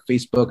and our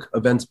Facebook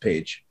events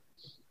page.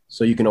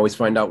 So you can always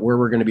find out where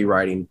we're going to be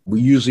riding.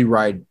 We usually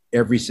ride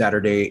every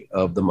Saturday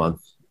of the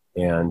month.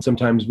 And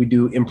sometimes we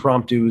do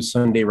impromptu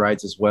Sunday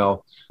rides as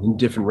well in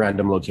different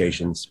random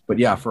locations. But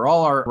yeah, for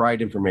all our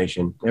ride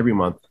information every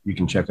month, you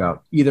can check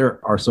out either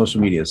our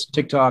social medias,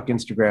 TikTok,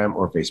 Instagram,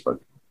 or Facebook.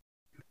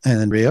 And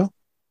then Rio?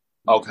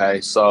 Okay,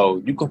 so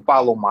you can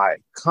follow my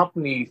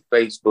company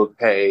Facebook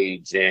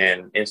page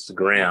and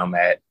Instagram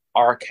at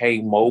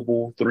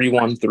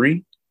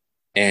RKMobile313.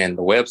 And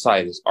the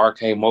website is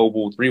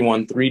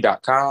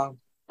rkmobile313.com,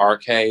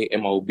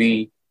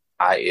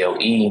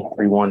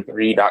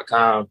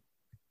 RKMOBILE313.com.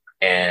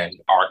 And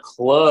our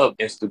club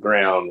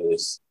Instagram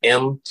is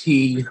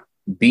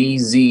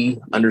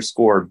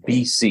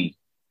MTBZ_BC.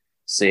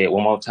 Say it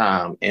one more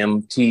time,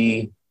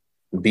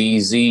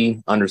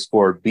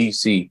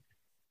 MTBZ_BC.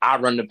 I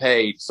run the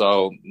page,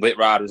 so Lit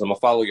Riders, I'm going to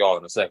follow y'all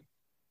in a second.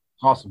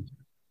 Awesome.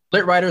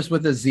 Lit Riders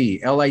with a Z,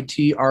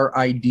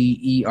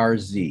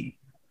 LITRIDERZ.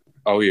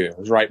 Oh, yeah,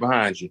 it's right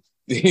behind you.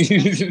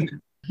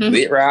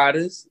 Lit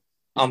Riders,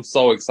 I'm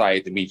so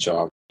excited to meet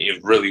y'all.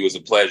 It really was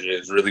a pleasure.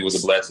 It really was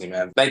a blessing,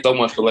 man. Thanks so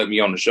much for letting me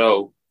on the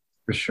show.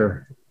 For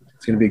sure.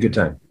 It's going to be a good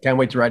time. Can't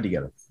wait to ride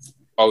together.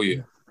 Oh,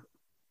 yeah.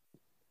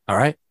 All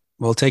right.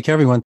 Well, take care,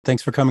 everyone.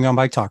 Thanks for coming on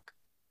Bike Talk.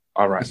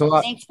 All right. Thanks a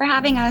lot. Thanks for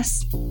having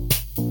us.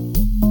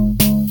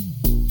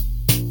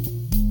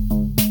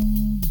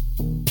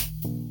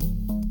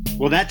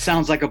 Well, that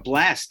sounds like a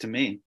blast to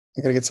me.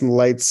 I gotta get some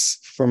lights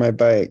for my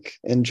bike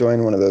and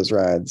join one of those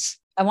rides.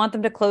 I want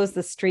them to close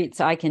the street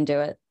so I can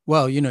do it.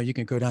 Well, you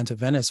can go down to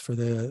Venice for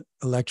the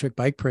electric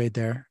bike parade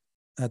there.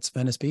 That's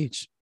Venice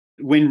Beach.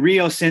 When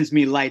Rio sends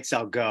me lights,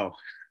 I'll go.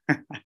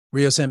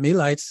 Rio sent me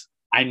lights.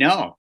 I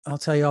know. I'll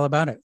tell you all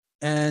about it.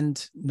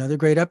 And another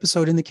great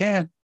episode in the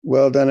can.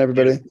 Well done,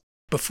 everybody.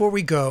 Before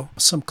we go,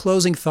 some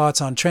closing thoughts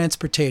on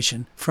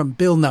transportation from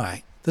Bill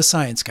Nye, the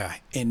science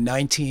guy, in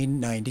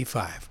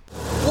 1995.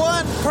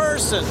 One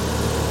person,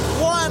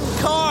 one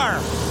car.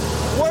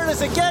 Where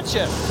does it get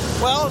you?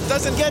 Well, it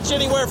doesn't get you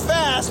anywhere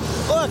fast.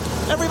 Look,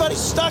 everybody's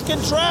stuck in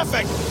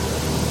traffic.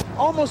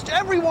 Almost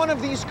every one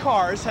of these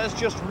cars has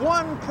just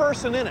one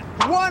person in it.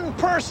 One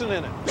person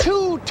in it.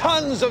 2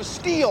 tons of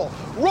steel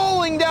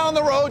rolling down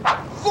the road.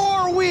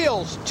 4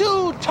 wheels.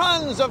 2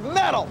 tons of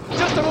metal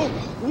just to move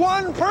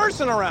one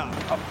person around.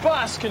 A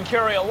bus can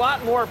carry a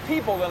lot more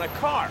people than a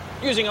car,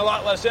 using a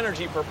lot less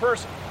energy per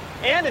person.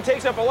 And it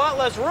takes up a lot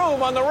less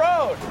room on the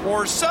road.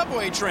 Or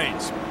subway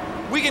trains.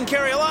 We can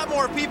carry a lot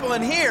more people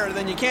in here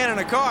than you can in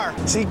a car.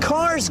 See,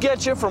 cars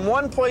get you from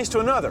one place to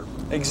another,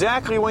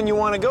 exactly when you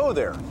want to go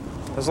there,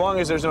 as long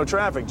as there's no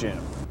traffic jam.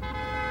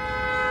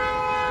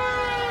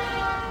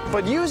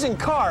 But using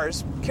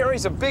cars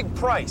carries a big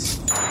price.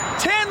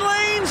 10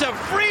 lanes of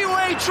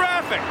freeway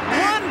traffic.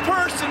 One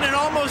person in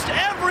almost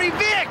every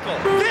vehicle.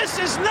 This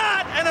is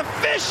not an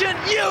efficient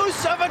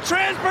use of a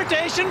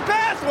transportation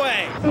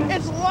pathway.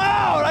 It's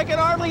loud. I can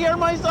hardly hear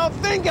myself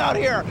think out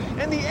here.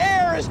 And the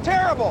air is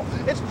terrible.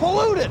 It's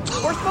polluted.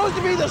 We're supposed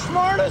to be the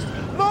smartest,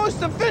 most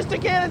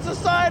sophisticated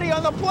society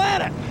on the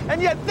planet.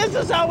 And yet this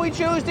is how we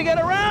choose to get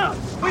around.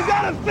 We've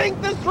got to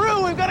think this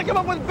through. We've got to come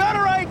up with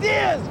better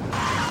ideas.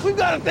 We've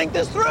got to think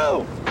this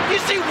through. You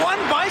see one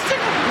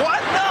bicycle?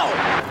 What? No.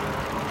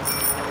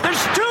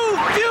 There's too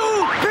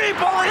few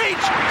people in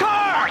each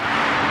car.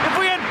 If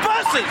we had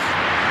buses,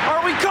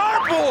 or we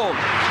carpooled,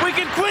 we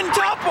could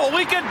quintuple,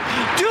 we could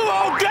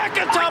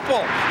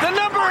duodecatuple the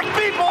number of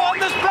people on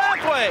this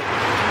pathway.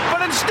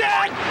 But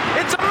instead,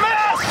 it's a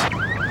mess.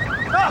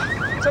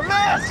 It's a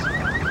mess.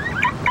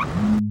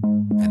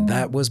 And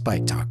that was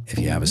Bike Talk. If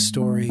you have a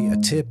story, a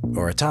tip,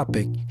 or a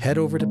topic, head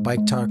over to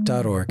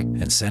biketalk.org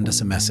and send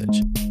us a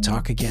message.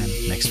 Talk again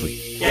next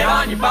week. Get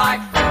on your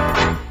bike,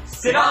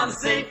 sit on the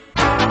seat,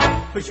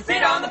 put your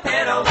feet on the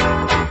pedals,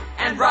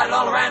 and ride it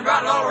all around,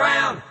 ride it all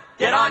around.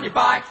 Get on your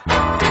bike,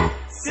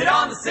 sit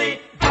on the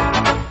seat,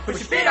 put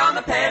your feet on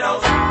the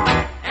pedals,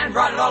 and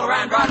ride it all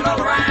around, ride it all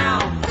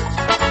around.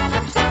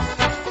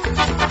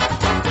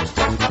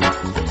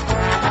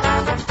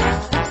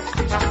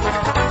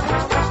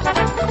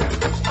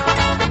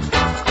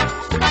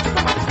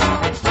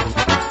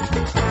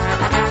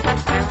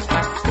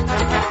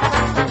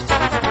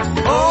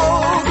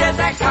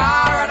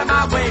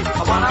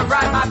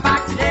 Ride my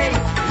bike today,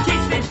 it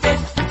keeps me fit,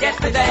 gets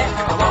me there.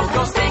 I won't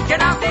go stinking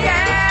up the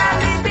air,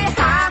 leave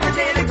behind the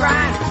daily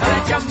grind.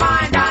 Let your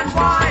mind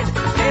unwind,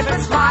 live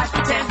its life,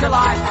 pretend to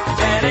life,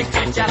 better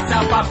get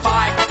yourself a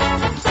bike.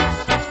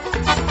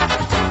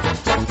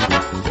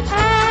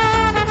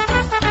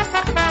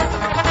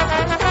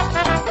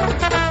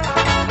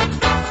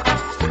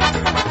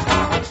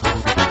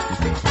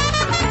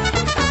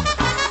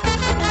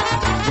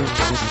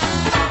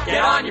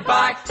 Get on your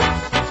bike,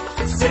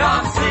 sit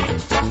on the seat,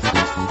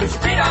 put your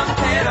feet on the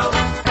pedal,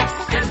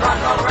 and ride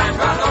it all around,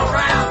 ride it all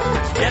around.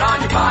 Get on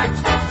your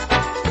bike.